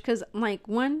like too much because like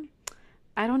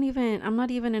I'm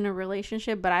not even in a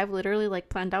relationship, but I've literally like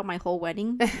planned out my whole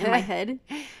wedding in my head.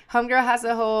 Homegirl has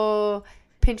a whole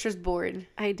Pinterest board.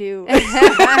 I do.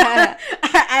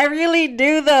 I really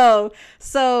do though.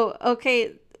 So,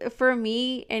 okay, for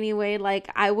me anyway, like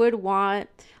I would want,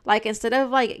 like instead of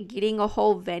like getting a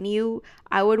whole venue,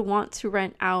 I would want to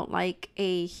rent out like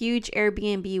a huge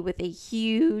Airbnb with a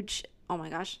huge, oh my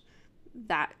gosh,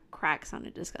 that crack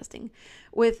sounded disgusting.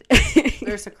 With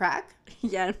there's a crack?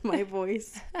 Yeah, my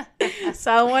voice.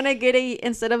 So I want to get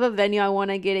instead of a venue, I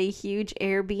want to get a huge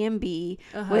Airbnb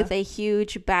with a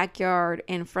huge backyard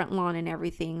and front lawn and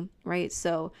everything, right?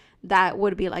 So that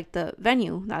would be like the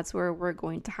venue. That's where we're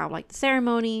going to have like the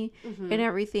ceremony and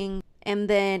everything. And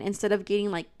then instead of getting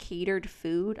like catered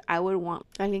food, I would want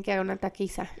alguien que haga una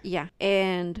taquiza. Yeah.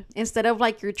 And instead of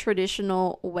like your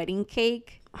traditional wedding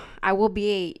cake, I will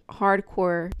be a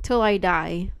hardcore till I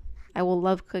die. I will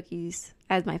love cookies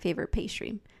as my favorite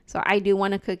pastry. So I do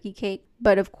want a cookie cake,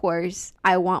 but of course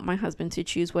I want my husband to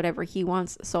choose whatever he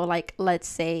wants. So like, let's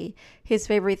say his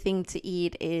favorite thing to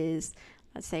eat is,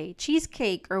 let's say,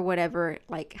 cheesecake or whatever,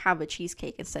 like have a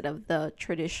cheesecake instead of the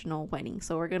traditional wedding.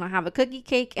 So we're going to have a cookie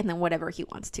cake and then whatever he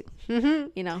wants to,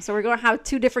 you know, so we're going to have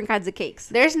two different kinds of cakes.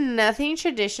 There's nothing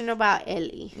traditional about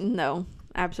Ellie. No,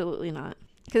 absolutely not.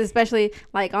 Because especially,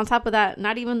 like, on top of that,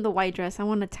 not even the white dress. I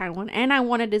want a tan one. And I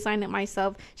want to design it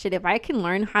myself. Shit, if I can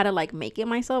learn how to, like, make it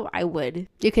myself, I would.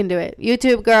 You can do it.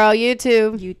 YouTube, girl.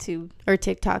 YouTube. Or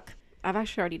TikTok. I've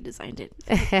actually already designed it.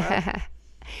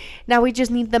 Now we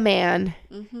just need the man.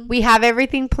 We have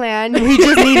everything planned. We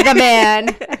just need the man.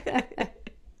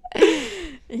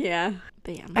 Yeah.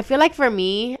 But yeah. I feel like for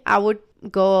me, I would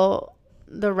go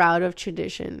the route of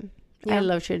tradition. Yeah. I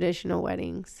love traditional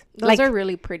weddings. Those are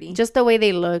really pretty. Just the way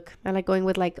they look. I like going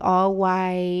with like all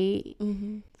white.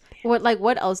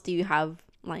 What else do you have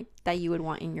like that you would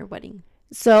want in your wedding?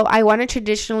 So I want a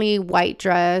traditionally white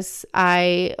dress.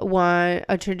 I want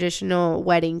a traditional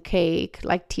wedding cake,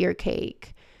 like tier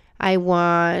cake. I'm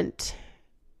trying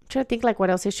to think like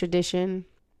what else is tradition.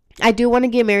 I do want to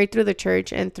get married through the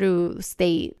church and through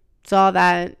state. So all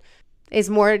that is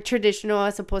more traditional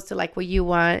as opposed to like what you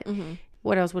want.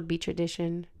 What else would be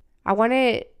tradition? I want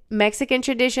it Mexican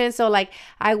tradition. So like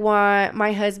I want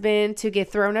my husband to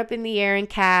get thrown up in the air and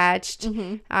catched.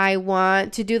 I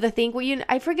want to do the thing where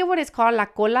I forget what it's called, la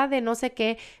cola de no sé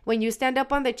qué. When you stand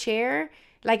up on the chair,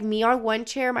 like me on one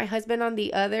chair, my husband on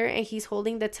the other, and he's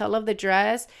holding the tail of the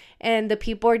dress, and the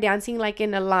people are dancing like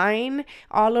in a line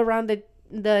all around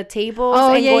the tables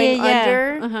and going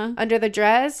under the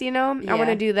dress, you know? I want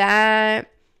to do that.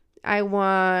 I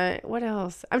want, what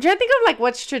else? I'm trying to think of like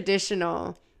what's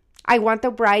traditional. I want the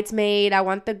bridesmaid. I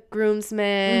want the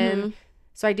groomsmen.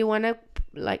 So I do want to,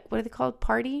 like, what are they called?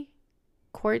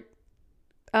 Court?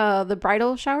 The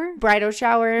bridal shower? Bridal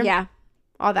shower. Yeah.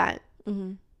 All that.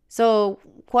 So,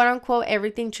 quote unquote,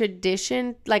 everything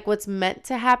tradition, like what's meant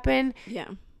to happen. Yeah.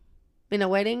 In a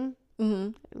wedding.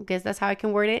 I guess that's how I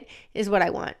can word it, is what I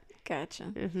want.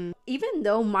 Gotcha. Even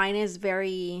though mine is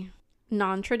very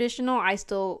non-traditional, I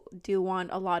still do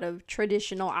want a lot of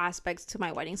traditional aspects to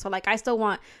my wedding. So like I still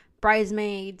want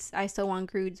bridesmaids, I still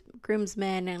want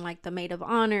groomsmen and like the maid of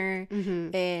honor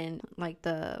and like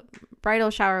the bridal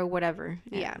shower, whatever,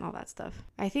 and all that stuff.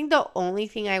 I think the only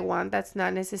thing I want that's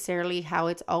not necessarily how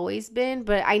it's always been,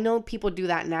 but I know people do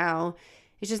that now,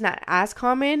 it's just not as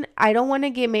common. I don't want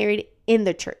to get married in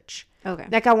the church. Okay.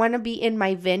 Like I want to be in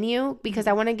my venue because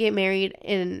I want to get married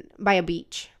by a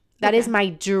beach. That is my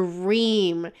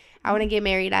dream. I want to get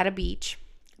married at a beach.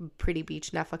 Pretty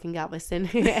beach, not fucking Galveston.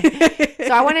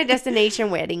 So I want a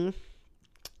destination wedding.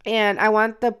 And I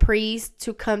want the priest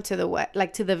to come to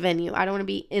to the venue. I don't want to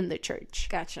be in the church.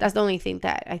 Gotcha. That's the only thing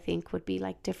that I think would be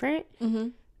like different.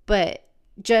 But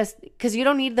just because you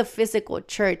don't need the physical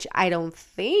church, I don't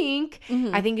think.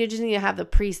 I think you just need to have the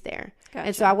priest there. Gotcha.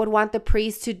 And so I would want the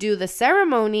priest to do the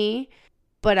ceremony,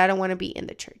 but I don't want to be in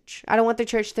the church. I don't want the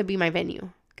church to be my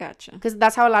venue. Gotcha. Because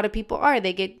that's how a lot of people are.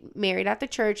 They get married at the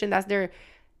church and that's their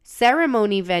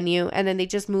ceremony venue, and then they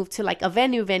just move to like a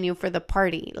venue for the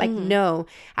party. Like no,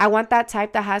 I want that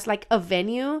type that has like a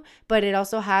venue, but it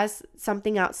also has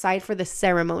something outside for the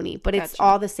ceremony, but it's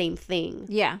all the same thing.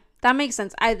 Yeah, That makes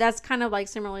sense. That's kind of like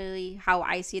similarly how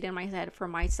I see it in my head for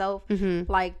myself.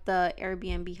 Like the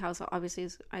Airbnb house, obviously,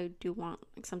 I do want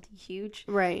like something huge.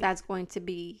 Right. That's going to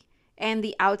be, and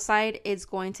the outside is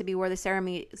going to be where the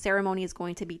ceremony is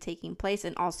going to be taking place,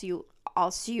 and also,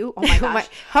 oh my gosh,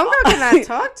 Homegirl cannot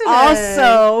talk to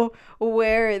also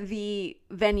where the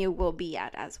venue will be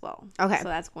at as well. Okay. So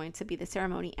that's going to be the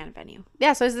ceremony and venue.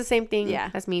 Yeah, so it's the same thing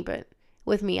Yeah. as me, but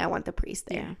with me, I want the priest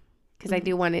there. Yeah. Because I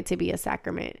do want it to be a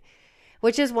sacrament.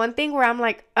 Which is one thing where I'm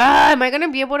like, am I going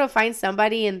to be able to find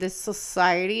somebody in this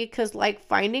society? Because, like,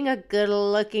 finding a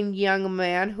good-looking young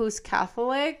man who's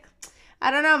Catholic, I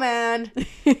don't know, man.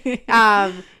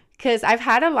 Because I've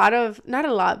had not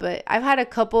a lot, but I've had a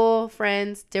couple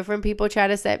friends, different people try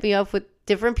to set me up with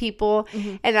different people.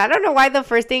 And I don't know why the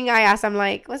first thing I ask, I'm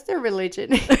like, what's their religion?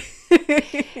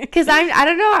 Because I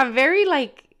don't know, I'm very,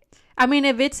 like, I mean,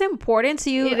 if it's important to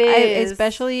you, it is.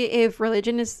 especially if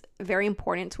religion is very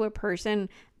important to a person,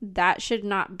 that should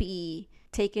not be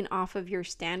taken off of your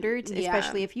standards,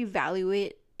 especially if you value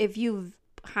it, if you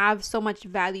have so much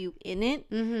value in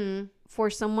it. For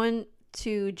someone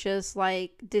to just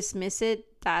like dismiss it,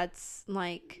 that's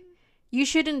like, you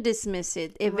shouldn't dismiss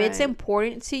it. If it's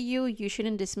important to you, you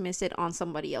shouldn't dismiss it on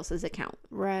somebody else's account.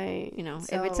 Right. You know,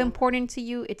 if it's important to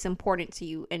you, it's important to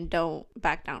you, and don't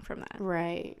back down from that.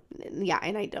 Right. Yeah,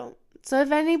 and I don't. So if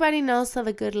anybody knows of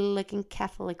a good looking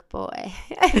Catholic boy,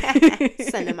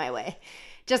 send him my way.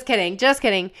 Just kidding.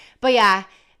 But yeah.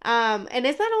 And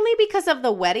it's not only because of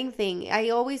the wedding thing. I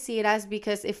always see it as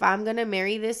because if I'm going to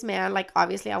marry this man, like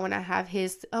obviously I want to have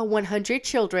his 100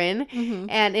 children.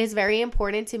 And it's very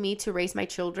important to me to raise my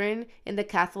children in the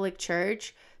Catholic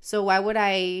Church. So why would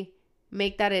I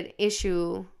make that an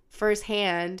issue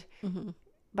firsthand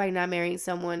by not marrying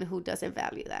someone who doesn't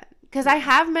value that? Because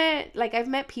I've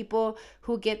met people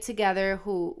who get together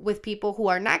with people who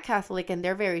are not Catholic, and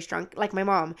they're very strong. Like my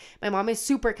mom. My mom is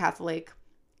super Catholic.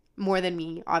 More than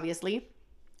me, obviously.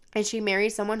 And she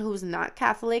marries someone who's not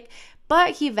Catholic,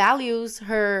 but he values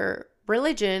her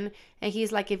religion. And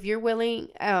he's like, if you're willing,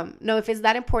 if it's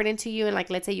that important to you, and like,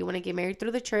 let's say you want to get married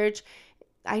through the church,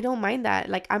 I don't mind that.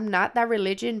 Like, I'm not that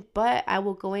religion, but I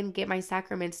will go and get my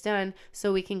sacraments done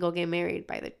so we can go get married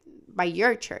by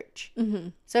your church.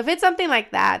 So if it's something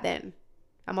like that, then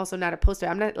I'm also not opposed to it.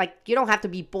 I'm not like, you don't have to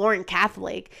be born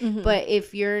Catholic, but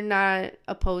if you're not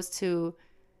opposed to,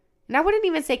 and I wouldn't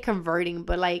even say converting,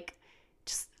 but like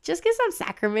just get some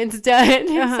sacraments done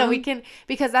so we can,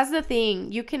 because that's the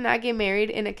thing. You cannot get married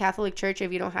in a Catholic church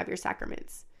if you don't have your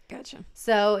sacraments. Gotcha.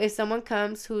 So if someone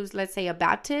comes who's, let's say, a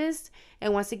Baptist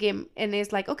and wants to get, and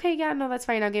is like, okay, yeah, no, that's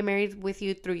fine, I'll get married with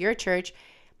you through your church,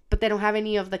 but they don't have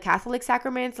any of the Catholic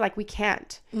sacraments, like, we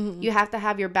can't. You have to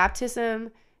have your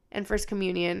baptism and first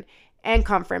communion and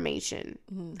confirmation.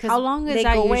 How long is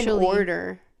that go usually? In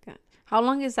order. How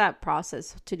long is that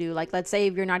process to do? Like, let's say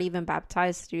if you're not even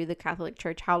baptized through the Catholic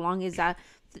Church, how long is that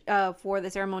for the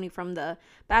ceremony from the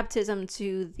baptism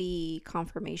to the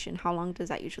confirmation? How long does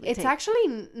that usually take? It's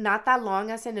actually not that long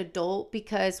as an adult,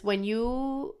 because when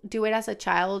you do it as a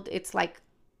child, it's like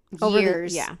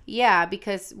years. Yeah,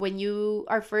 because when you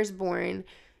are first born,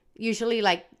 usually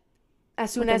like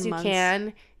as soon as you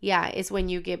can, is when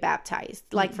you get baptized.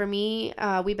 Like for me,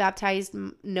 we baptized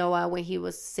Noah when he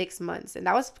was 6 months, and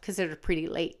that was considered pretty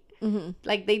late.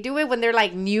 Like they do it when they're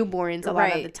like newborns a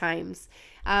lot of the times.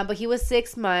 But he was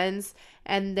 6 months,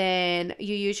 and then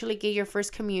you usually get your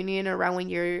first communion around when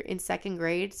you're in second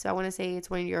grade. So I want to say it's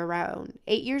when you're around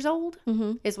 8 years old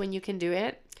is when you can do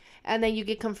it. And then you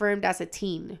get confirmed as a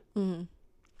teen.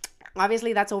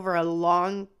 Obviously, that's over a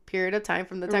long period of time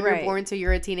from the time you're born to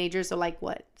you're a teenager. So like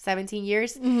what, 17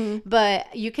 years?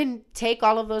 But you can take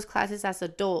all of those classes as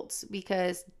adults,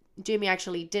 because Jimmy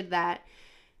actually did that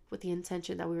with the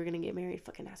intention that we were going to get married.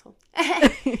 Fucking asshole.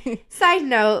 Side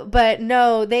note, but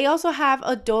no, they also have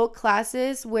adult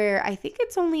classes where I think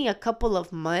it's only a couple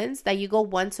of months that you go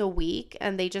once a week,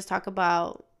 and they just talk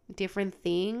about different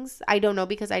things. I don't know,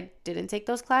 because I didn't take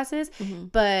those classes,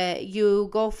 but you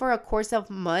go for a course of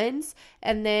months,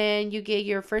 and then you get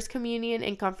your first communion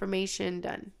and confirmation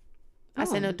done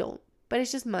as an adult. But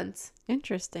it's just months.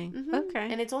 Interesting.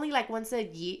 Okay. And it's only like once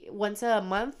a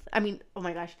month. I mean, oh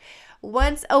my gosh,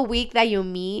 once a week that you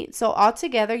meet. So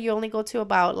altogether, you only go to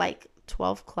about like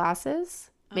 12 classes,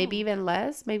 maybe even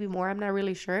less, maybe more. I'm not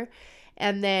really sure.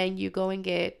 And then you go and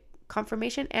get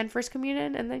confirmation and first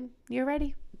communion, and then you're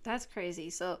ready. That's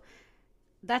crazy. So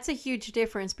that's a huge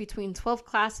difference between 12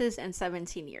 classes and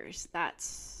 17 years.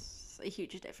 That's a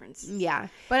huge difference. Yeah.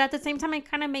 But at the same time, it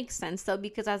kind of makes sense, though,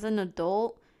 because as an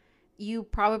adult, you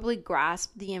probably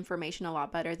grasp the information a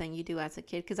lot better than you do as a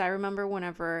kid. Because I remember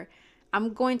whenever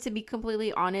I'm going to be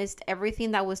completely honest.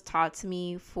 Everything that was taught to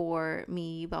me for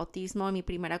mi bautismo, mi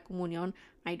primera comunión,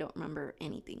 I don't remember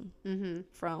anything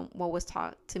from what was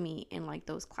taught to me in like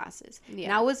those classes. Yeah.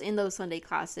 And I was in those Sunday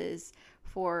classes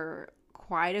for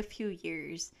quite a few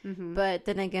years. But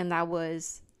then again, that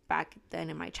was back then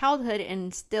in my childhood,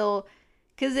 and still,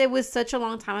 because it was such a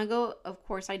long time ago, of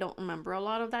course I don't remember a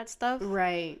lot of that stuff.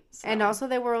 Right. So. And also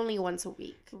they were only once a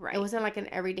week. Right. It wasn't like an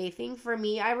everyday thing. For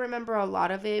me, I remember a lot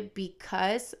of it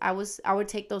because I would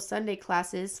take those Sunday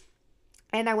classes,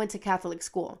 and I went to Catholic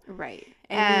school. Right.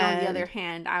 And me, on the other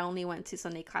hand, I only went to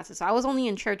Sunday classes. So I was only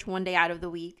in church one day out of the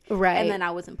week. Right. And then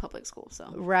I was in public school.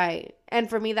 So. Right. And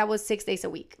for me, that was 6 days a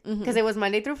week. Because it was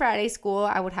Monday through Friday school.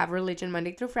 I would have religion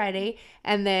Monday through Friday.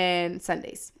 And then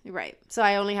Sundays. Right. So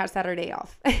I only had Saturday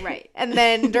off. Right. And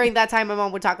then during that time, my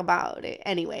mom would talk about it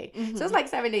anyway. So it's like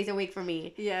 7 days a week for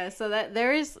me. Yeah. So that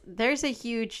there's a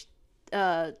huge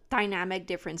dynamic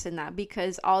difference in that,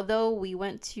 because although we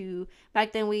went to,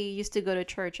 back then we used to go to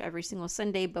church every single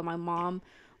Sunday, but my mom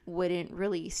wouldn't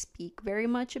really speak very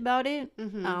much about it.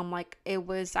 Like it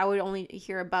was, I would only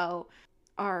hear about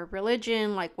our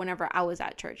religion like whenever I was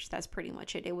at church. That's pretty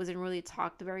much it. It wasn't really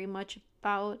talked very much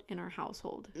about in our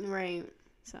household. Right.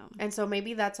 So, and so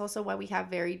maybe that's also why we have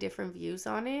very different views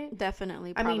on it.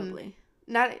 Definitely. Probably.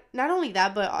 I mean, not only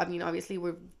that, but I mean, obviously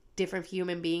we're different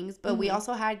human beings, but we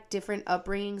also had different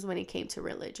upbringings when it came to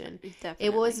religion. Definitely.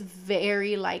 It was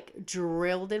very like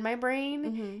drilled in my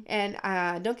brain,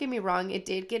 and don't get me wrong, it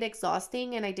did get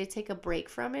exhausting, and I did take a break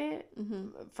from it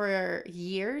for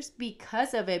years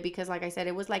because of it, because like I said,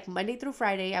 it was like Monday through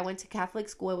Friday. I went to Catholic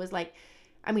school. It was like,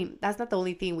 I mean, that's not the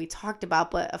only thing we talked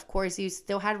about, but of course you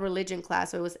still had religion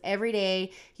class. So it was every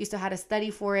day. You still had to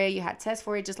study for it. You had tests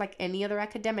for it, just like any other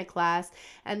academic class.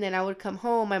 And then I would come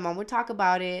home. My mom would talk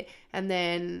about it. And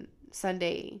then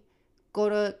Sunday, go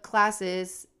to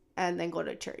classes and then go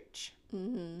to church.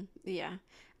 Yeah.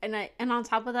 And on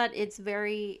top of that, it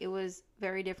was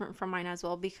very different from mine as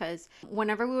well, because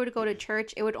whenever we would go to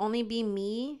church, it would only be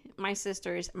me, my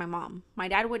sisters, and my mom. My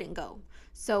dad wouldn't go.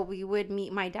 So we would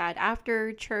meet my dad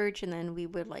after church, and then we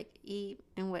would like eat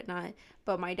and whatnot,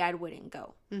 but my dad wouldn't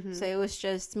go. So it was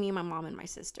just me, my mom, and my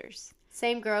sisters.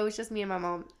 Same girl. It was just me and my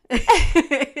mom.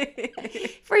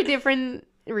 For different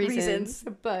reasons.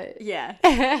 But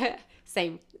yeah.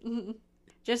 Same.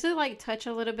 Just to like touch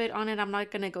a little bit on it, I'm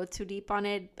not going to go too deep on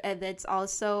it. That's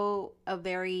also a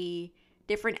very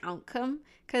different outcome,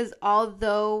 because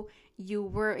although you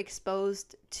were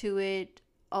exposed to it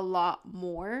a lot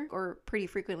more, or pretty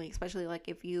frequently, especially like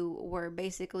if you were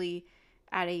basically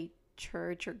at a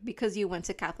church, or because you went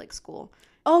to Catholic school.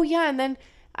 Oh yeah. And then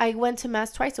I went to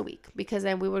mass twice a week, because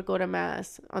then we would go to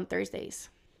mass on Thursdays.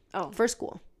 Oh, for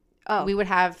school. Oh, we would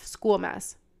have school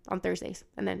mass on Thursdays,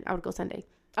 and then I would go Sunday.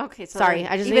 Okay, so sorry,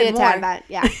 I just needed to add that.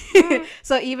 Yeah.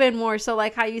 So even more, so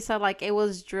like how you said, like it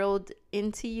was drilled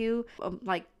into you,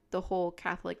 like the whole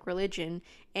Catholic religion,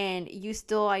 and you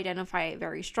still identify it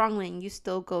very strongly, and you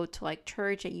still go to like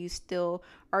church, and you still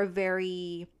are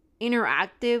very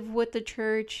interactive with the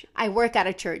church. I work at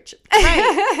a church.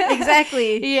 Right.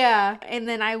 Exactly. Yeah. And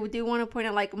then I do want to point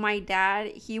out, like, my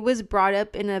dad, he was brought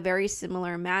up in a very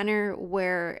similar manner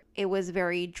where it was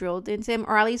very drilled into him,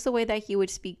 or at least the way that he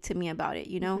would speak to me about it,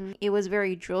 you know? It was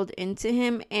very drilled into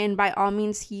him, and by all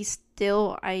means, he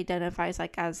still identifies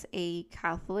like as a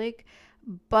Catholic,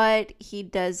 but he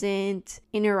doesn't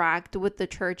interact with the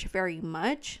church very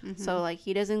much. So like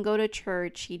he doesn't go to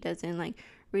church, he doesn't like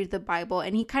read the Bible,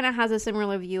 and he kind of has a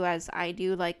similar view as I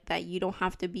do, like that you don't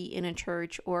have to be in a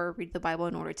church or read the Bible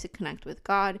in order to connect with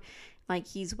God. Like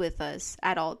he's with us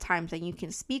at all times, and you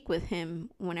can speak with him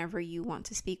whenever you want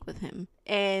to speak with him.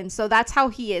 And so that's how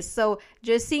he is. So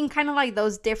just seeing kind of like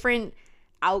those different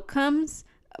outcomes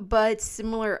but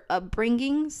similar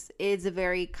upbringings is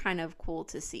very kind of cool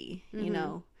to see, you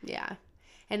know? Yeah.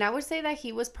 And I would say that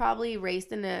he was probably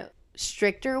raised in a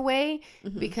stricter way,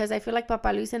 because I feel like Papa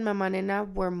Luis and Mama Nena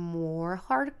were more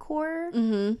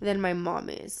hardcore than my mom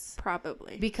is.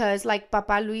 Probably. Because like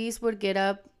Papa Luis would get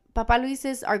up. Papa Luis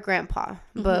is our grandpa,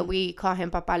 but we call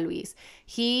him Papa Luis.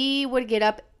 He would get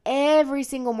up every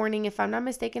single morning, if I'm not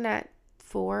mistaken, at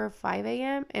 4 or 5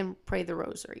 a.m. and pray the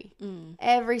rosary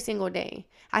every single day.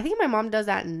 I think my mom does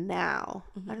that now.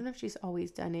 I don't know if she's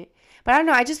always done it, but I don't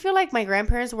know. I just feel like my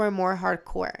grandparents were more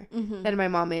hardcore than my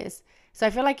mom is. So I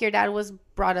feel like your dad was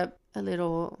brought up a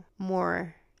little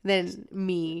more than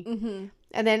me.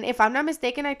 And then if I'm not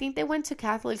mistaken, I think they went to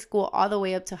Catholic school all the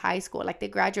way up to high school. Like they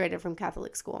graduated from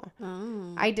Catholic school.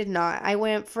 Oh. I did not. I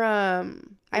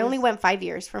only went 5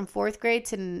 years, from 4th grade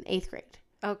to 8th grade.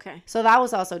 Okay. So that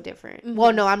was also different.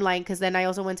 Well, no, I'm lying, because then I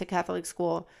also went to Catholic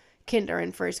school kinder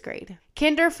and first grade.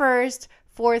 Kinder first,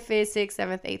 4th, 5th, 6th,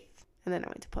 7th, 8th. And then I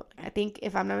went to public. I think,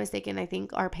 if I'm not mistaken, I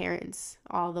think our parents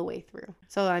all the way through.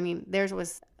 So, I mean, theirs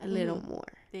was a little more.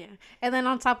 Yeah. And then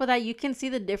on top of that, you can see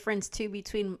the difference, too,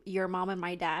 between your mom and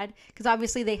my dad. Because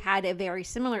obviously they had a very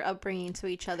similar upbringing to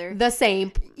each other. The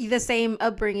same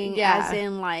upbringing, as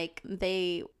in, like,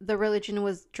 the religion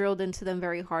was drilled into them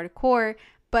very hardcore.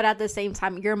 But at the same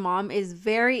time, your mom is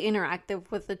very interactive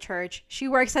with the church. She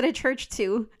works at a church,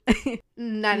 too.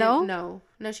 No,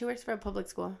 she works for a public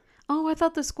school. Oh, I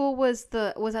thought the school was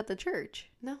at the church.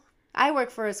 No. I work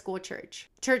for a church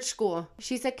school.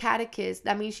 She's a catechist.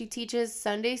 That means she teaches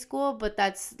Sunday school, but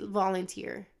that's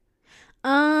volunteer.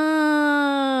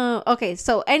 Oh, okay.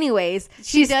 So anyways,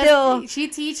 she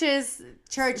teaches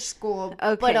church school,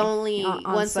 but only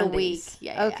once Sundays. A week.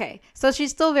 Yeah. Okay. So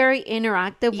she's still very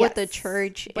interactive with the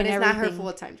church, but it's everything. Not her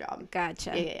full-time job.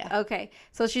 Gotcha. Yeah. Okay.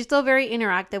 So she's still very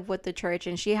interactive with the church,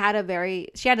 and she had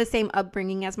the same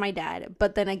upbringing as my dad,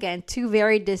 but then again, two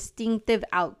very distinctive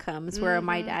outcomes where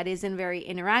my dad isn't very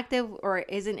interactive or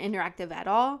isn't interactive at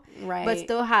all, right? But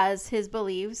still has his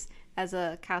beliefs as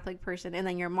a Catholic person. And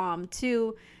then your mom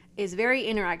too is very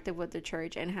interactive with the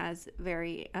church and has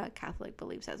very Catholic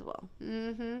beliefs as well.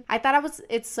 I thought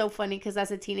it's so funny because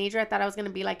as a teenager I thought I was gonna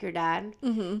be like your dad,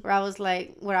 where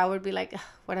I would be like,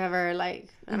 whatever, like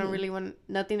I don't really want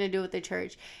nothing to do with the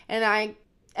church, and I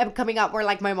am coming out more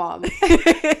like my mom.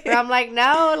 Where I'm like,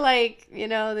 no, like, you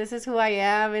know, this is who I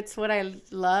am, it's what I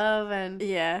love. And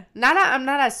I'm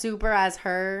not as super as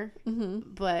her,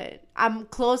 but I'm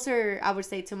closer, I would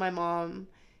say, to my mom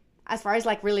as far as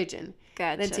like religion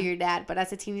than to your dad. But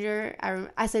as a teenager,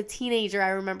 I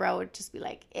remember I would just be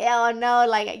like, ew, no,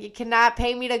 like you cannot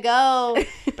pay me to go.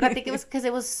 But I think it was because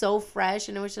it was so fresh,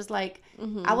 and it was just like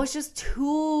I was just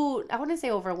too, I wouldn't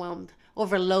say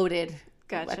overloaded.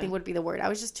 Gotcha. I think would be the word. I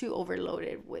was just too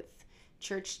overloaded with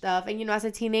church stuff. And, you know, as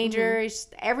a teenager,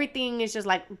 everything is just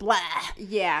like blah.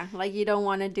 Yeah, like you don't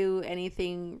want to do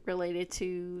anything related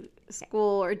to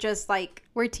school, or just like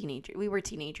we were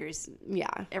teenagers.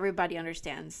 Yeah. Everybody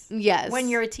understands. Yes. When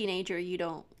you're a teenager, you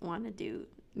don't want to do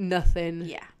nothing.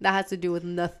 Yeah. That has to do with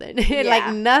nothing.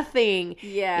 Like nothing.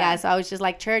 Yeah. Yeah. So I was just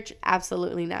like, church,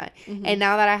 absolutely not. And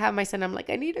now that I have my son, I'm like,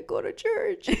 I need to go to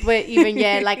church. But even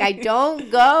yet, like, I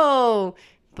don't go.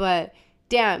 But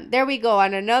damn, there we go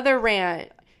on another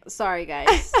rant. Sorry,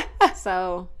 guys.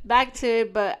 So back to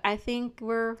it, but I think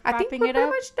we're wrapping it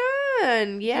up. Pretty much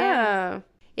done. Yeah.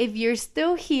 If you're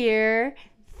still here,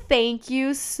 thank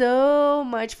you so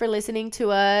much for listening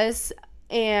to us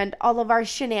and all of our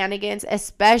shenanigans,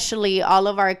 especially all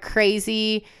of our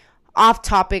crazy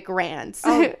off-topic rants.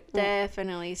 Oh,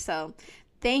 definitely. So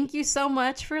thank you so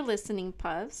much for listening,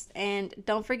 Puffs. And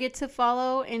don't forget to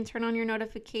follow and turn on your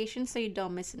notifications so you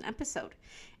don't miss an episode.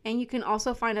 And you can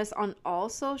also find us on all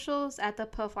socials at the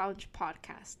Puff Lounge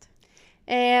Podcast.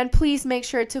 And please make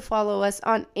sure to follow us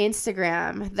on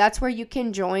Instagram. That's where you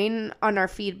can join on our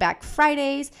Feedback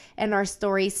Fridays and our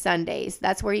Story Sundays.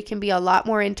 That's where you can be a lot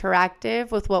more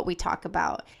interactive with what we talk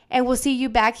about. And we'll see you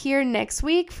back here next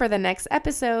week for the next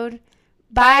episode.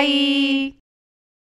 Bye.